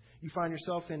day. You find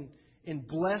yourself in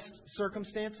blessed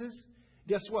circumstances?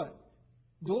 Guess what?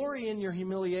 Glory in your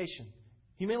humiliation.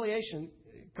 Humiliation,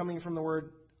 coming from the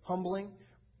word humbling.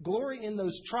 Glory in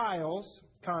those trials,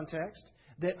 context,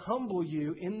 that humble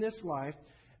you in this life,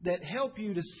 that help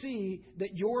you to see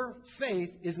that your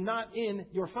faith is not in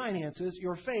your finances,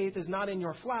 your faith is not in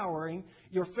your flowering,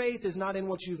 your faith is not in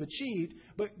what you've achieved,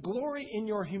 but glory in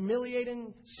your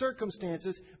humiliating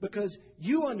circumstances, because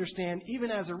you understand, even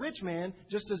as a rich man,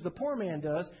 just as the poor man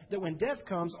does, that when death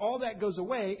comes, all that goes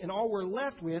away, and all we're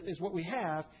left with is what we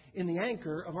have in the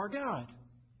anchor of our God.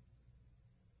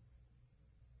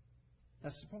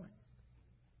 That's the point.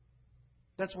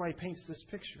 That's why he paints this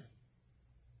picture.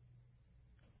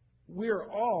 We're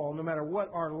all, no matter what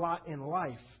our lot in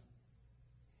life,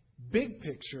 big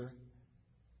picture,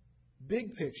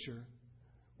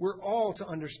 we're all to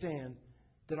understand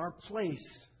that our place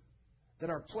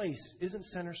isn't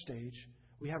center stage.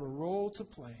 We have a role to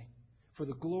play for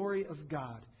the glory of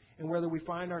God. And whether we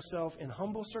find ourselves in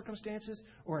humble circumstances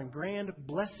or in grand,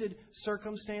 blessed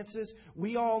circumstances,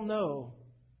 we all know,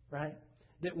 right,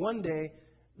 that one day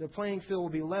the playing field will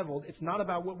be leveled. It's not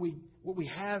about what we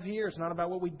have here. It's not about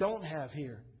what we don't have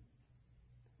here.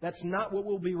 That's not what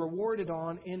we'll be rewarded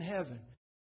on in heaven.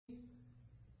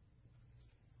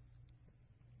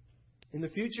 In the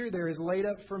future, there is laid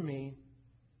up for me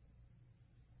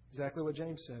exactly what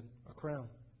James said, a crown.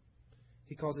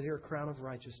 He calls it here a crown of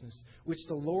righteousness, which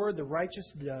the Lord, the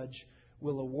righteous judge,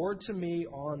 will award to me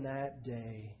on that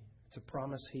day. It's a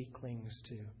promise he clings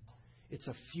to. It's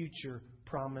a future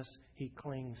promise he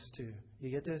clings to.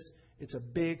 You get this? It's a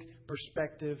big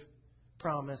perspective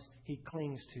promise he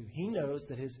clings to. He knows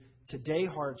that his today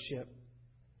hardship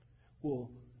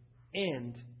will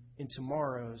end in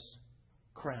tomorrow's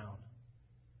crown.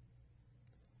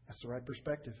 That's the right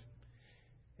perspective.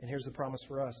 And here's the promise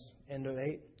for us. End of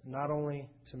 8. Not only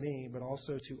to me, but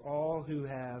also to all who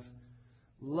have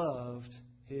loved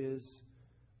his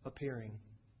appearing.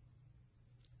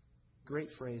 Great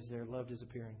phrase there, loved his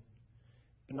appearing.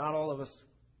 But not all of us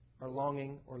are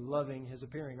longing or loving his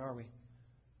appearing, are we?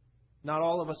 Not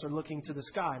all of us are looking to the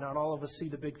sky. Not all of us see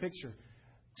the big picture.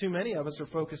 Too many of us are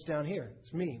focused down here.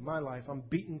 It's me, my life. I'm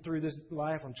beating through this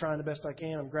life. I'm trying the best I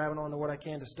can. I'm grabbing onto what I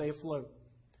can to stay afloat.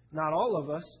 Not all of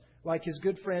us, like his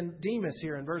good friend Demas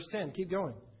here in verse 10. Keep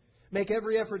going. Make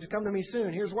every effort to come to me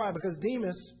soon. Here's why. Because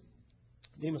Demas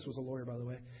was a lawyer, by the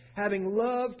way, having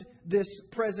loved this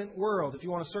present world. If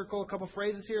you want to circle a couple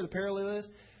phrases here, the parallel is,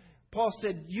 Paul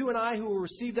said, you and I who will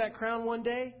receive that crown one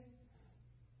day,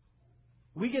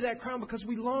 we get that crown because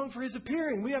we long for his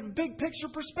appearing. We have a big picture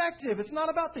perspective. It's not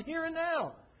about the here and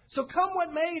now. So come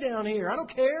what may down here. I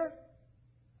don't care.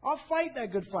 I'll fight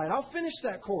that good fight. I'll finish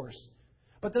that course.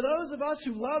 But to those of us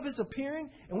who love his appearing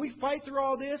and we fight through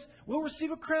all this, we'll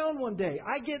receive a crown one day.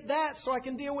 I get that so I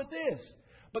can deal with this.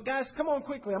 But guys, come on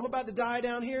quickly. I'm about to die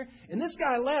down here. And this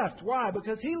guy left. Why?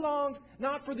 Because he longed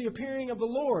not for the appearing of the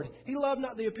Lord. He loved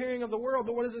not the appearing of the world.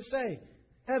 But what does it say?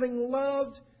 Having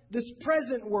loved this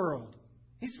present world.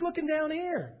 He's looking down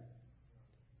here.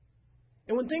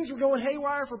 And when things were going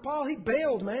haywire for Paul, he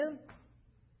bailed, man.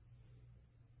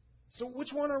 So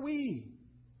which one are we?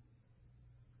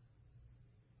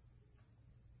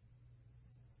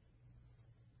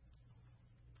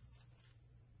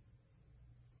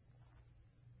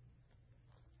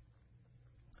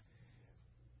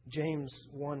 James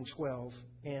 1:12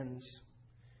 ends,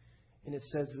 and it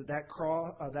says that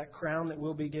crown that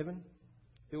will be given,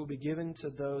 it will be given to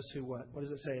those who what? What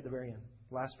does it say at the very end?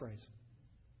 Last phrase.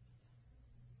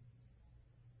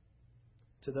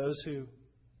 To those who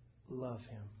love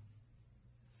him.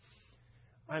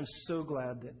 I'm so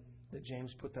glad that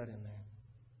James put that in there.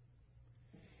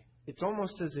 It's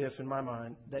almost as if, in my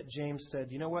mind, that James said,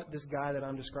 you know what? This guy that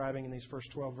I'm describing in these first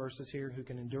 12 verses here, who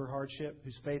can endure hardship,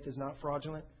 whose faith is not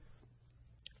fraudulent,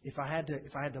 if I had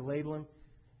to label him,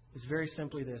 it's very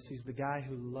simply this. He's the guy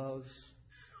who loves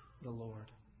the Lord.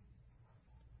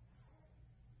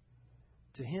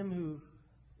 To him who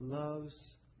loves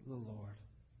the Lord.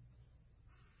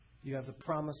 You have the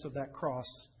promise of that cross,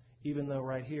 even though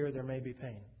right here there may be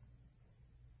pain.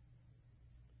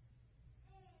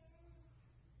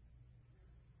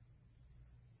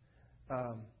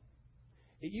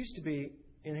 It used to be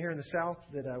in here in the South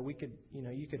that we could,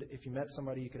 you could, if you met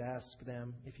somebody, you could ask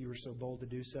them, if you were so bold to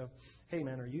do so, "Hey,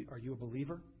 man, are you a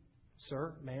believer?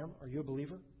 Sir, ma'am, are you a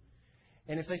believer?"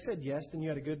 And if they said yes, then you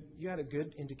had a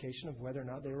good indication of whether or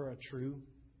not they were a true,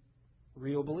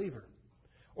 real believer.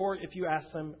 Or if you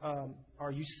ask them,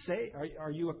 "Are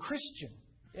you a Christian?"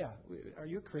 Yeah, are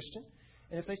you a Christian?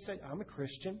 And if they say, "I'm a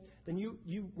Christian," then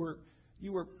you were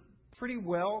pretty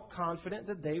well confident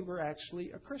that they were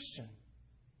actually a Christian.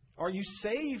 Are you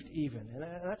saved even? And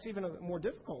that's even a more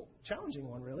difficult, challenging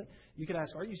one, really. You could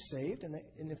ask, "Are you saved?"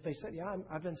 And if they said, "Yeah,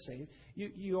 I've been saved,"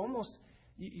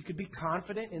 you could be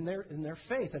confident in their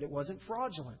faith that it wasn't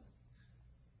fraudulent.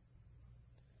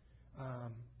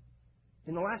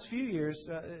 In the last few years,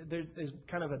 there's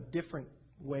kind of a different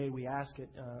way we ask it.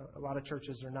 A lot of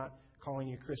churches are not calling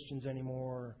you Christians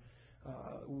anymore.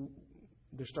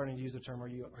 They're starting to use the term, "Are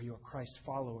you a Christ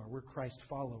follower?" We're Christ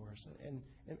followers.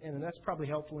 And that's probably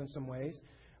helpful in some ways.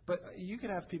 But you could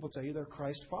have people tell you they're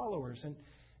Christ followers. And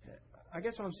I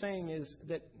guess what I'm saying is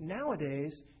that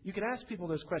nowadays, you could ask people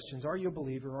those questions. Are you a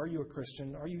believer? Are you a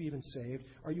Christian? Are you even saved?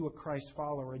 Are you a Christ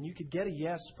follower? And you could get a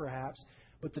yes, perhaps.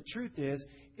 But the truth is,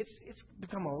 it's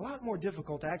become a lot more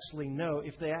difficult to actually know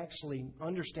if they actually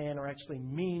understand or actually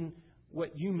mean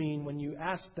what you mean when you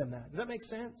ask them that. Does that make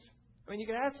sense? I mean, you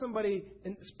can ask somebody,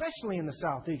 especially in the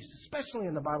Southeast, especially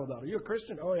in the Bible Belt, "Are you a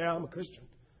Christian?" "Oh, yeah, I'm a Christian."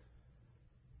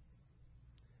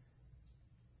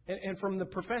 And from the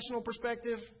professional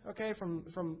perspective, okay,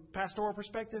 from pastoral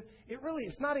perspective,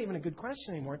 it's not even a good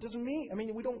question anymore. It doesn't mean,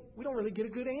 we don't really get a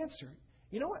good answer.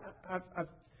 You know what? I've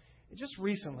just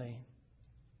recently,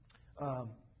 I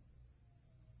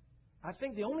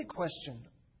think the only question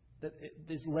that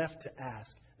is left to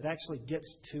ask that actually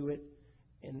gets to it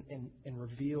and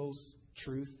reveals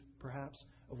truth, perhaps,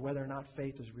 of whether or not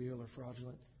faith is real or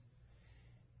fraudulent,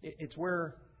 it's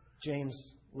where James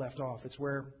left off. It's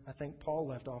where I think Paul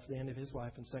left off at the end of his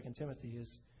life in 2 Timothy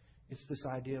it's this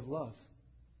idea of love.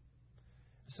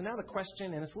 So now the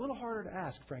question, and it's a little harder to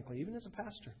ask, frankly, even as a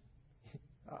pastor.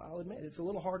 I'll admit, it's a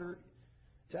little harder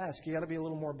to ask. You got to be a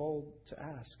little more bold to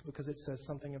ask because it says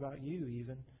something about you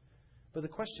even. But the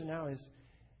question now is,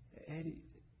 hey,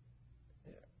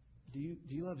 do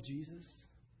you love Jesus?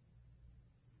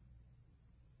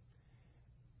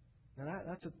 Now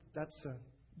that's a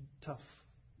tough,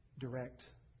 direct,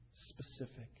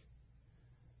 specific.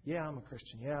 Yeah, I'm a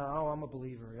Christian. Yeah, I'm a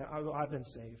believer. Yeah, I've been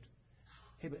saved.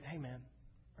 Hey, man,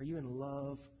 are you in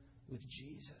love with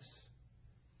Jesus?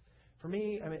 For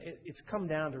me, it's come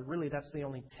down to really that's the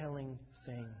only telling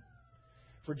thing.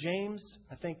 For James,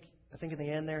 I think in the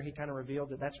end there he kind of revealed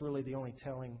that that's really the only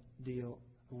telling deal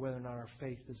of whether or not our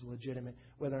faith is legitimate,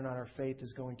 whether or not our faith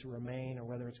is going to remain, or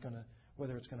whether it's going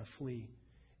to flee.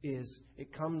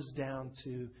 It comes down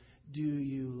to, do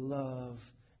you love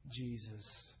Jesus?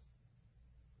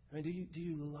 Do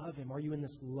you love Him? Are you in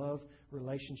this love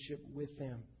relationship with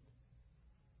Him?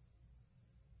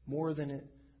 More than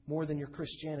your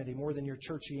Christianity, more than your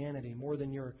churchianity, more than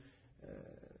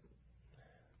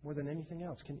anything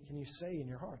else. Can you say in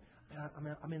your heart,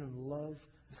 I'm in love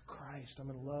with Christ. I'm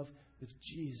in love with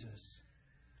Jesus.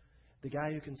 The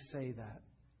guy who can say that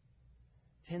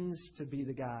tends to be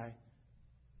the guy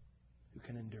who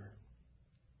can endure.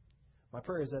 My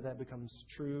prayer is that becomes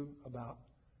true about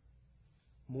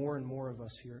more and more of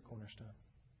us here at Cornerstone.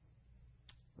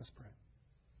 Let's pray.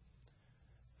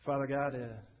 Father God,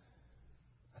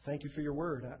 I thank you for your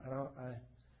word.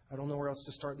 I don't know where else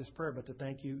to start this prayer but to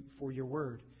thank you for your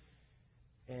word.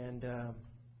 And I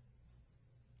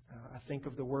think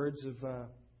of the words of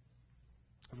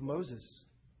Moses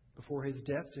before his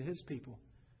death to his people.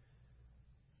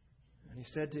 And he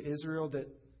said to Israel that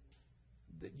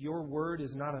your word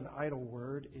is not an idle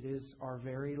word. It is our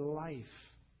very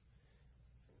life.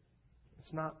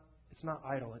 It's not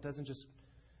idle. It's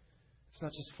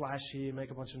not just flashy and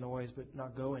make a bunch of noise but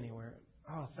not go anywhere.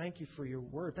 Oh, thank you for your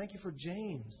word. Thank you for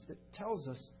James that tells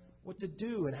us what to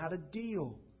do and how to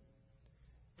deal.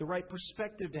 The right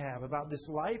perspective to have about this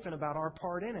life and about our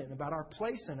part in it and about our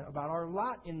place in it, about our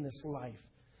lot in this life.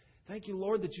 Thank you,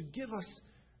 Lord, that you give us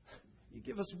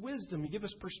wisdom. You give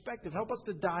us perspective. Help us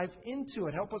to dive into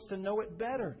it. Help us to know it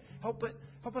better. Help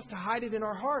us to hide it in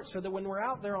our hearts so that when we're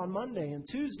out there on Monday and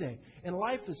Tuesday and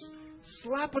life is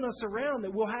slapping us around,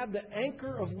 that we'll have the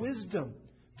anchor of wisdom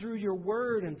through your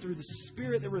word and through the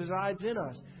Spirit that resides in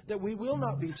us, that we will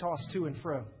not be tossed to and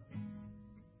fro,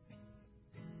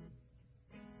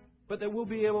 but that we'll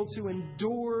be able to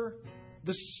endure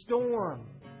the storm.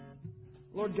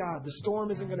 Lord God, the storm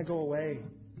isn't going to go away.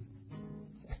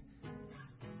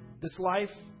 This life,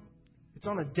 it's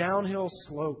on a downhill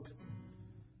slope.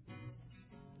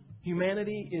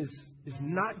 Humanity is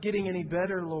not getting any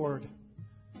better, Lord.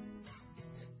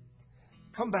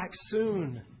 Come back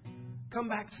soon. Come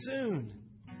back soon.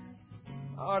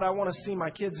 Lord, I want to see my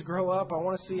kids grow up. I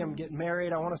want to see them get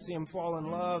married. I want to see them fall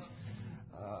in love.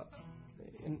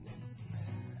 And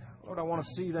Lord, I want to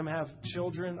see them have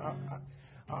children.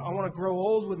 I want to grow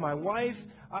old with my wife.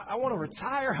 I want to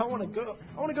retire. I want to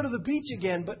go to the beach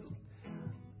again. But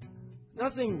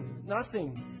nothing,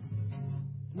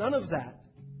 none of that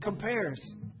compares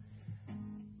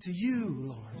to you,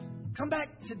 Lord. Come back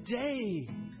today.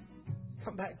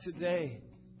 Come back today.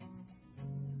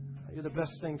 You're the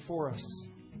best thing for us.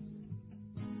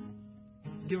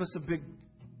 Give us a big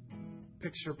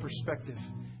picture perspective.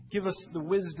 Give us the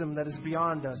wisdom that is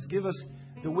beyond us. Give us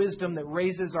the wisdom that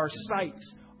raises our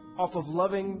sights off of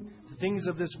loving the things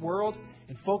of this world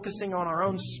and focusing on our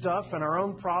own stuff and our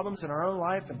own problems and our own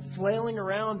life and flailing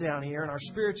around down here in our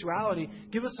spirituality.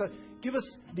 Give us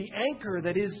the anchor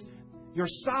that is your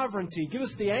sovereignty. Give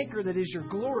us the anchor that is your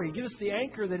glory. Give us the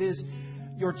anchor that is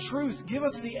your truth. Give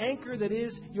us the anchor that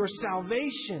is your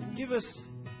salvation. Give us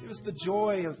the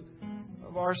joy of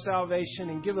our salvation,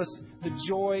 and give us the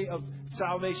joy of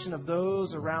salvation of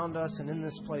those around us and in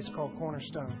this place called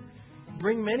Cornerstone.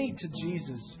 Bring many to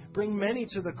Jesus. Bring many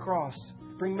to the cross.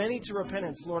 Bring many to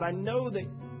repentance. Lord, I know that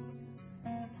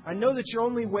you're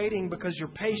only waiting because you're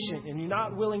patient and you're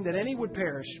not willing that any would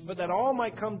perish, but that all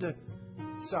might come to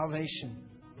salvation.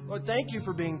 Lord, thank you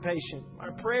for being patient. My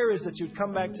prayer is that you'd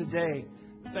come back today.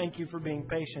 Thank you for being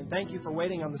patient. Thank you for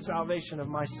waiting on the salvation of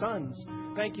my sons.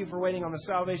 Thank you for waiting on the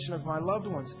salvation of my loved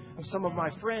ones, of some of my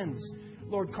friends.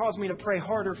 Lord, cause me to pray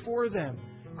harder for them.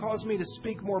 Cause me to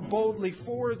speak more boldly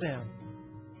for them.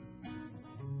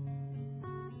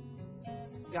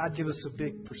 God, give us a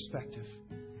big perspective.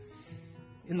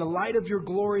 In the light of your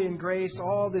glory and grace,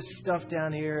 all this stuff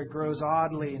down here grows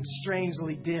oddly and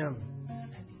strangely dim.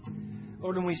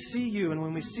 Lord, when we see you and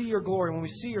when we see your glory, when we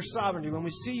see your sovereignty, when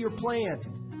we see your plan,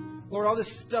 Lord, all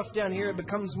this stuff down here, it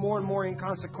becomes more and more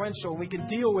inconsequential. We can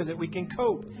deal with it. We can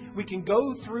cope. We can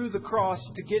go through the cross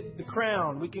to get the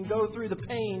crown. We can go through the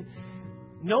pain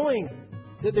knowing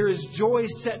that there is joy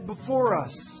set before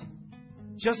us,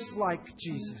 just like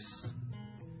Jesus,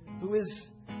 who is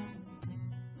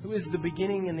the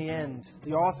beginning and the end,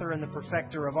 the author and the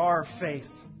perfecter of our faith.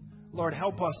 Lord,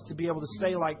 help us to be able to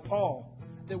say like Paul,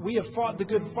 that we have fought the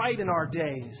good fight in our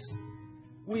days.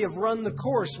 We have run the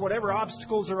course, whatever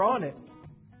obstacles are on it.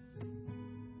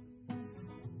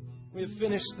 We have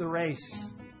finished the race.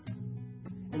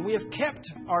 And we have kept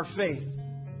our faith.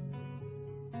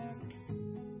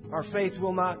 Our faith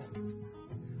will not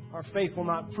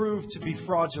prove to be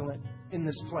fraudulent in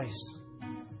this place.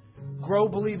 Grow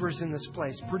believers in this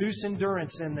place. Produce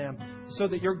endurance in them so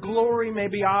that your glory may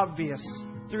be obvious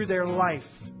through their life.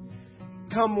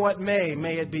 Come what may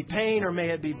it be pain or may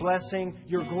it be blessing,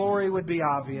 your glory would be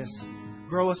obvious.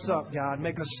 Grow us up, God.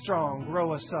 Make us strong.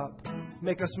 Grow us up.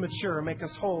 Make us mature. Make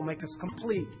us whole. Make us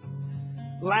complete.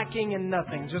 Lacking in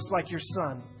nothing, just like your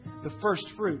Son, the first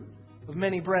fruit of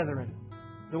many brethren,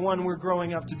 the one we're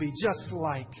growing up to be just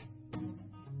like.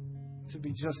 To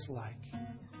be just like.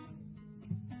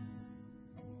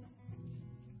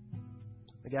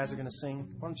 The guys are going to sing.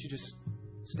 Why don't you just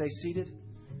stay seated?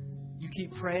 You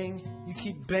keep praying. You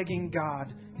keep begging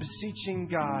God, beseeching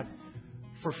God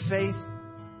for faith,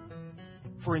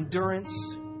 for endurance,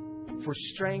 for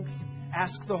strength.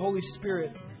 Ask the Holy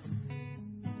Spirit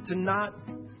to not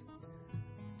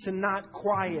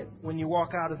quiet when you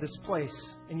walk out of this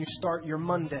place and you start your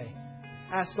Monday.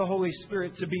 Ask the Holy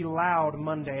Spirit to be loud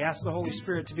Monday. Ask the Holy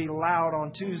Spirit to be loud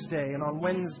on Tuesday and on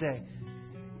Wednesday.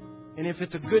 And if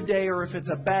it's a good day or if it's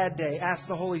a bad day, ask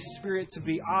the Holy Spirit to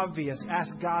be obvious.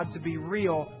 Ask God to be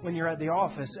real when you're at the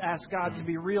office. Ask God to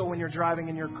be real when you're driving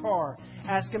in your car.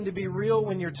 Ask Him to be real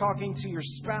when you're talking to your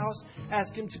spouse.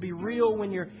 Ask Him to be real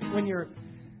when you're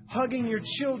hugging your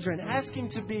children. Ask Him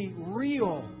to be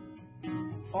real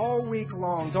all week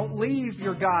long. Don't leave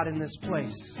your God in this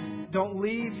place. Don't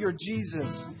leave your Jesus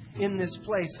in this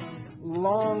place.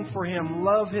 Long for Him.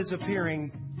 Love His appearing.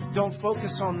 Don't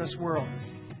focus on this world.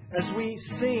 As we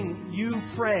sing, you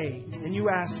pray and you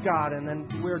ask God, and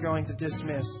then we're going to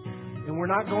dismiss. And we're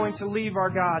not going to leave our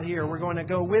God here. We're going to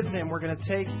go with Him. We're going to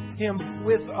take Him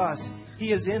with us.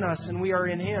 He is in us and we are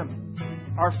in Him.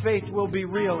 Our faith will be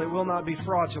real. It will not be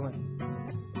fraudulent.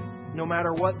 No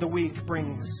matter what the week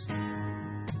brings,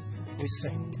 we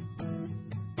sing.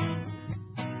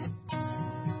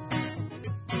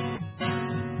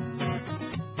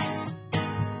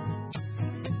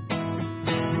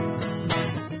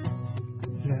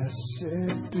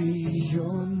 Blessed be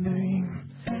your name,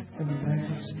 and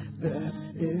that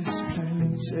is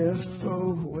plentiful.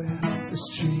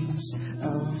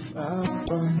 of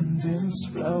abundance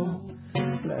flow.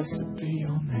 Blessed be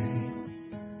your name.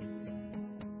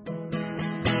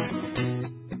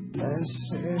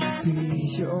 Blessed be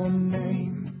your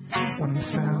name. When I'm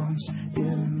found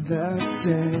in the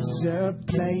desert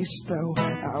place, though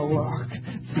I walk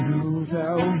through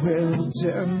the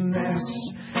wilderness,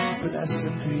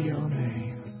 blessed be your name.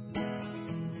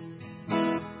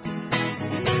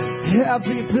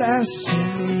 Every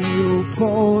blessing you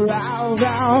pour out,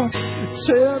 I'll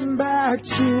turn back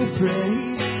to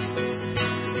praise.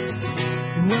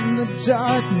 When the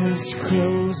darkness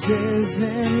closes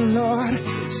in, Lord,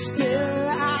 still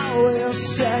I will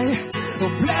say,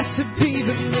 oh, blessed be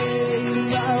the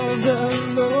name of the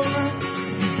Lord.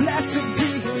 Blessed be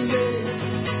the name.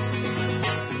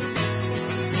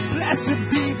 Blessed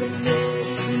be the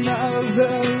name of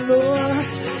the Lord.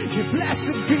 Yeah,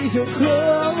 blessed be your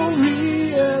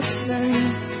glorious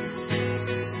name.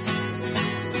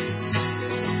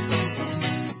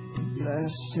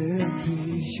 Blessed be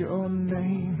your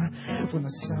name. When the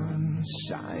sun's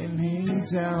shining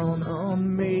down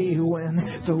on me, when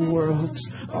the world's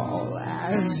all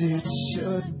as it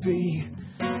should be,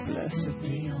 blessed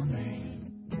be your name.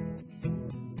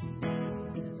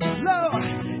 Lord,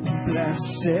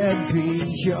 blessed be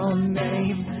your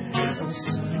name. A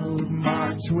snow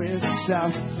marked with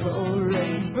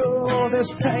suffering, oh,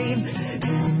 there's pain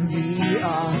in the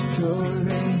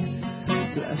offering.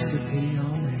 Blessed be your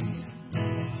name.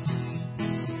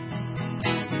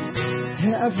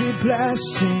 Every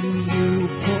blessing you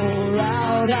pour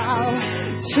out, I'll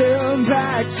turn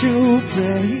back to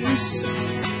praise.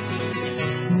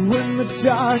 When the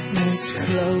darkness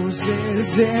closes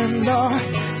in, Lord,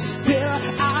 still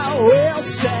I will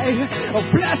say, oh,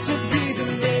 blessed be the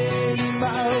name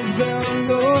of the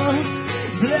Lord.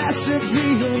 Blessed be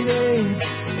your name,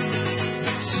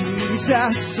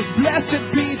 Jesus. Blessed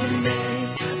be the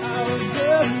name of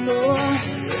the Lord.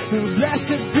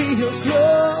 Blessed be your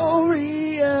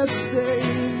glorious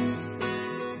name.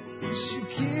 You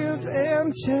give and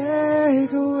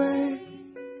take away.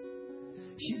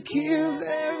 You give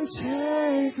and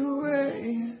take away.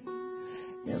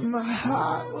 And my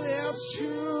heart will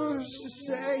choose to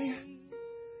say,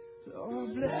 Lord,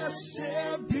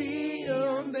 blessed be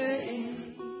your name.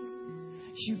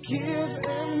 You give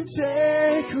and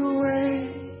take away.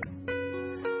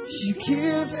 You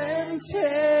give and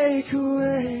take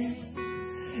away.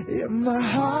 And my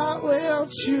heart will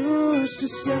choose to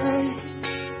say,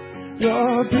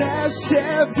 Lord,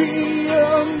 blessed be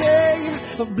your name.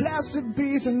 Oh, blessed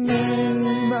be the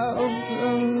name of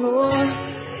the Lord.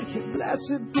 Yeah,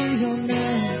 blessed be your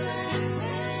name.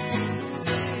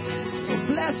 Oh,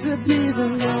 blessed be the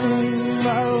name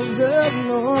of the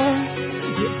Lord.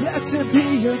 Yeah, blessed be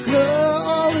your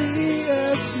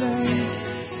glorious name.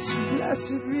 So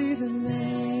blessed be the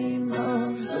name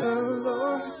of the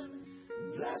Lord.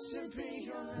 Blessed be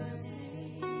your name.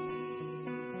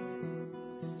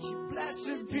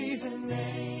 Blessed be the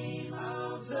name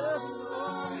of the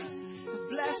Lord.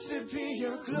 Blessed be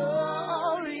your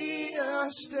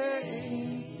glorious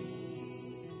name.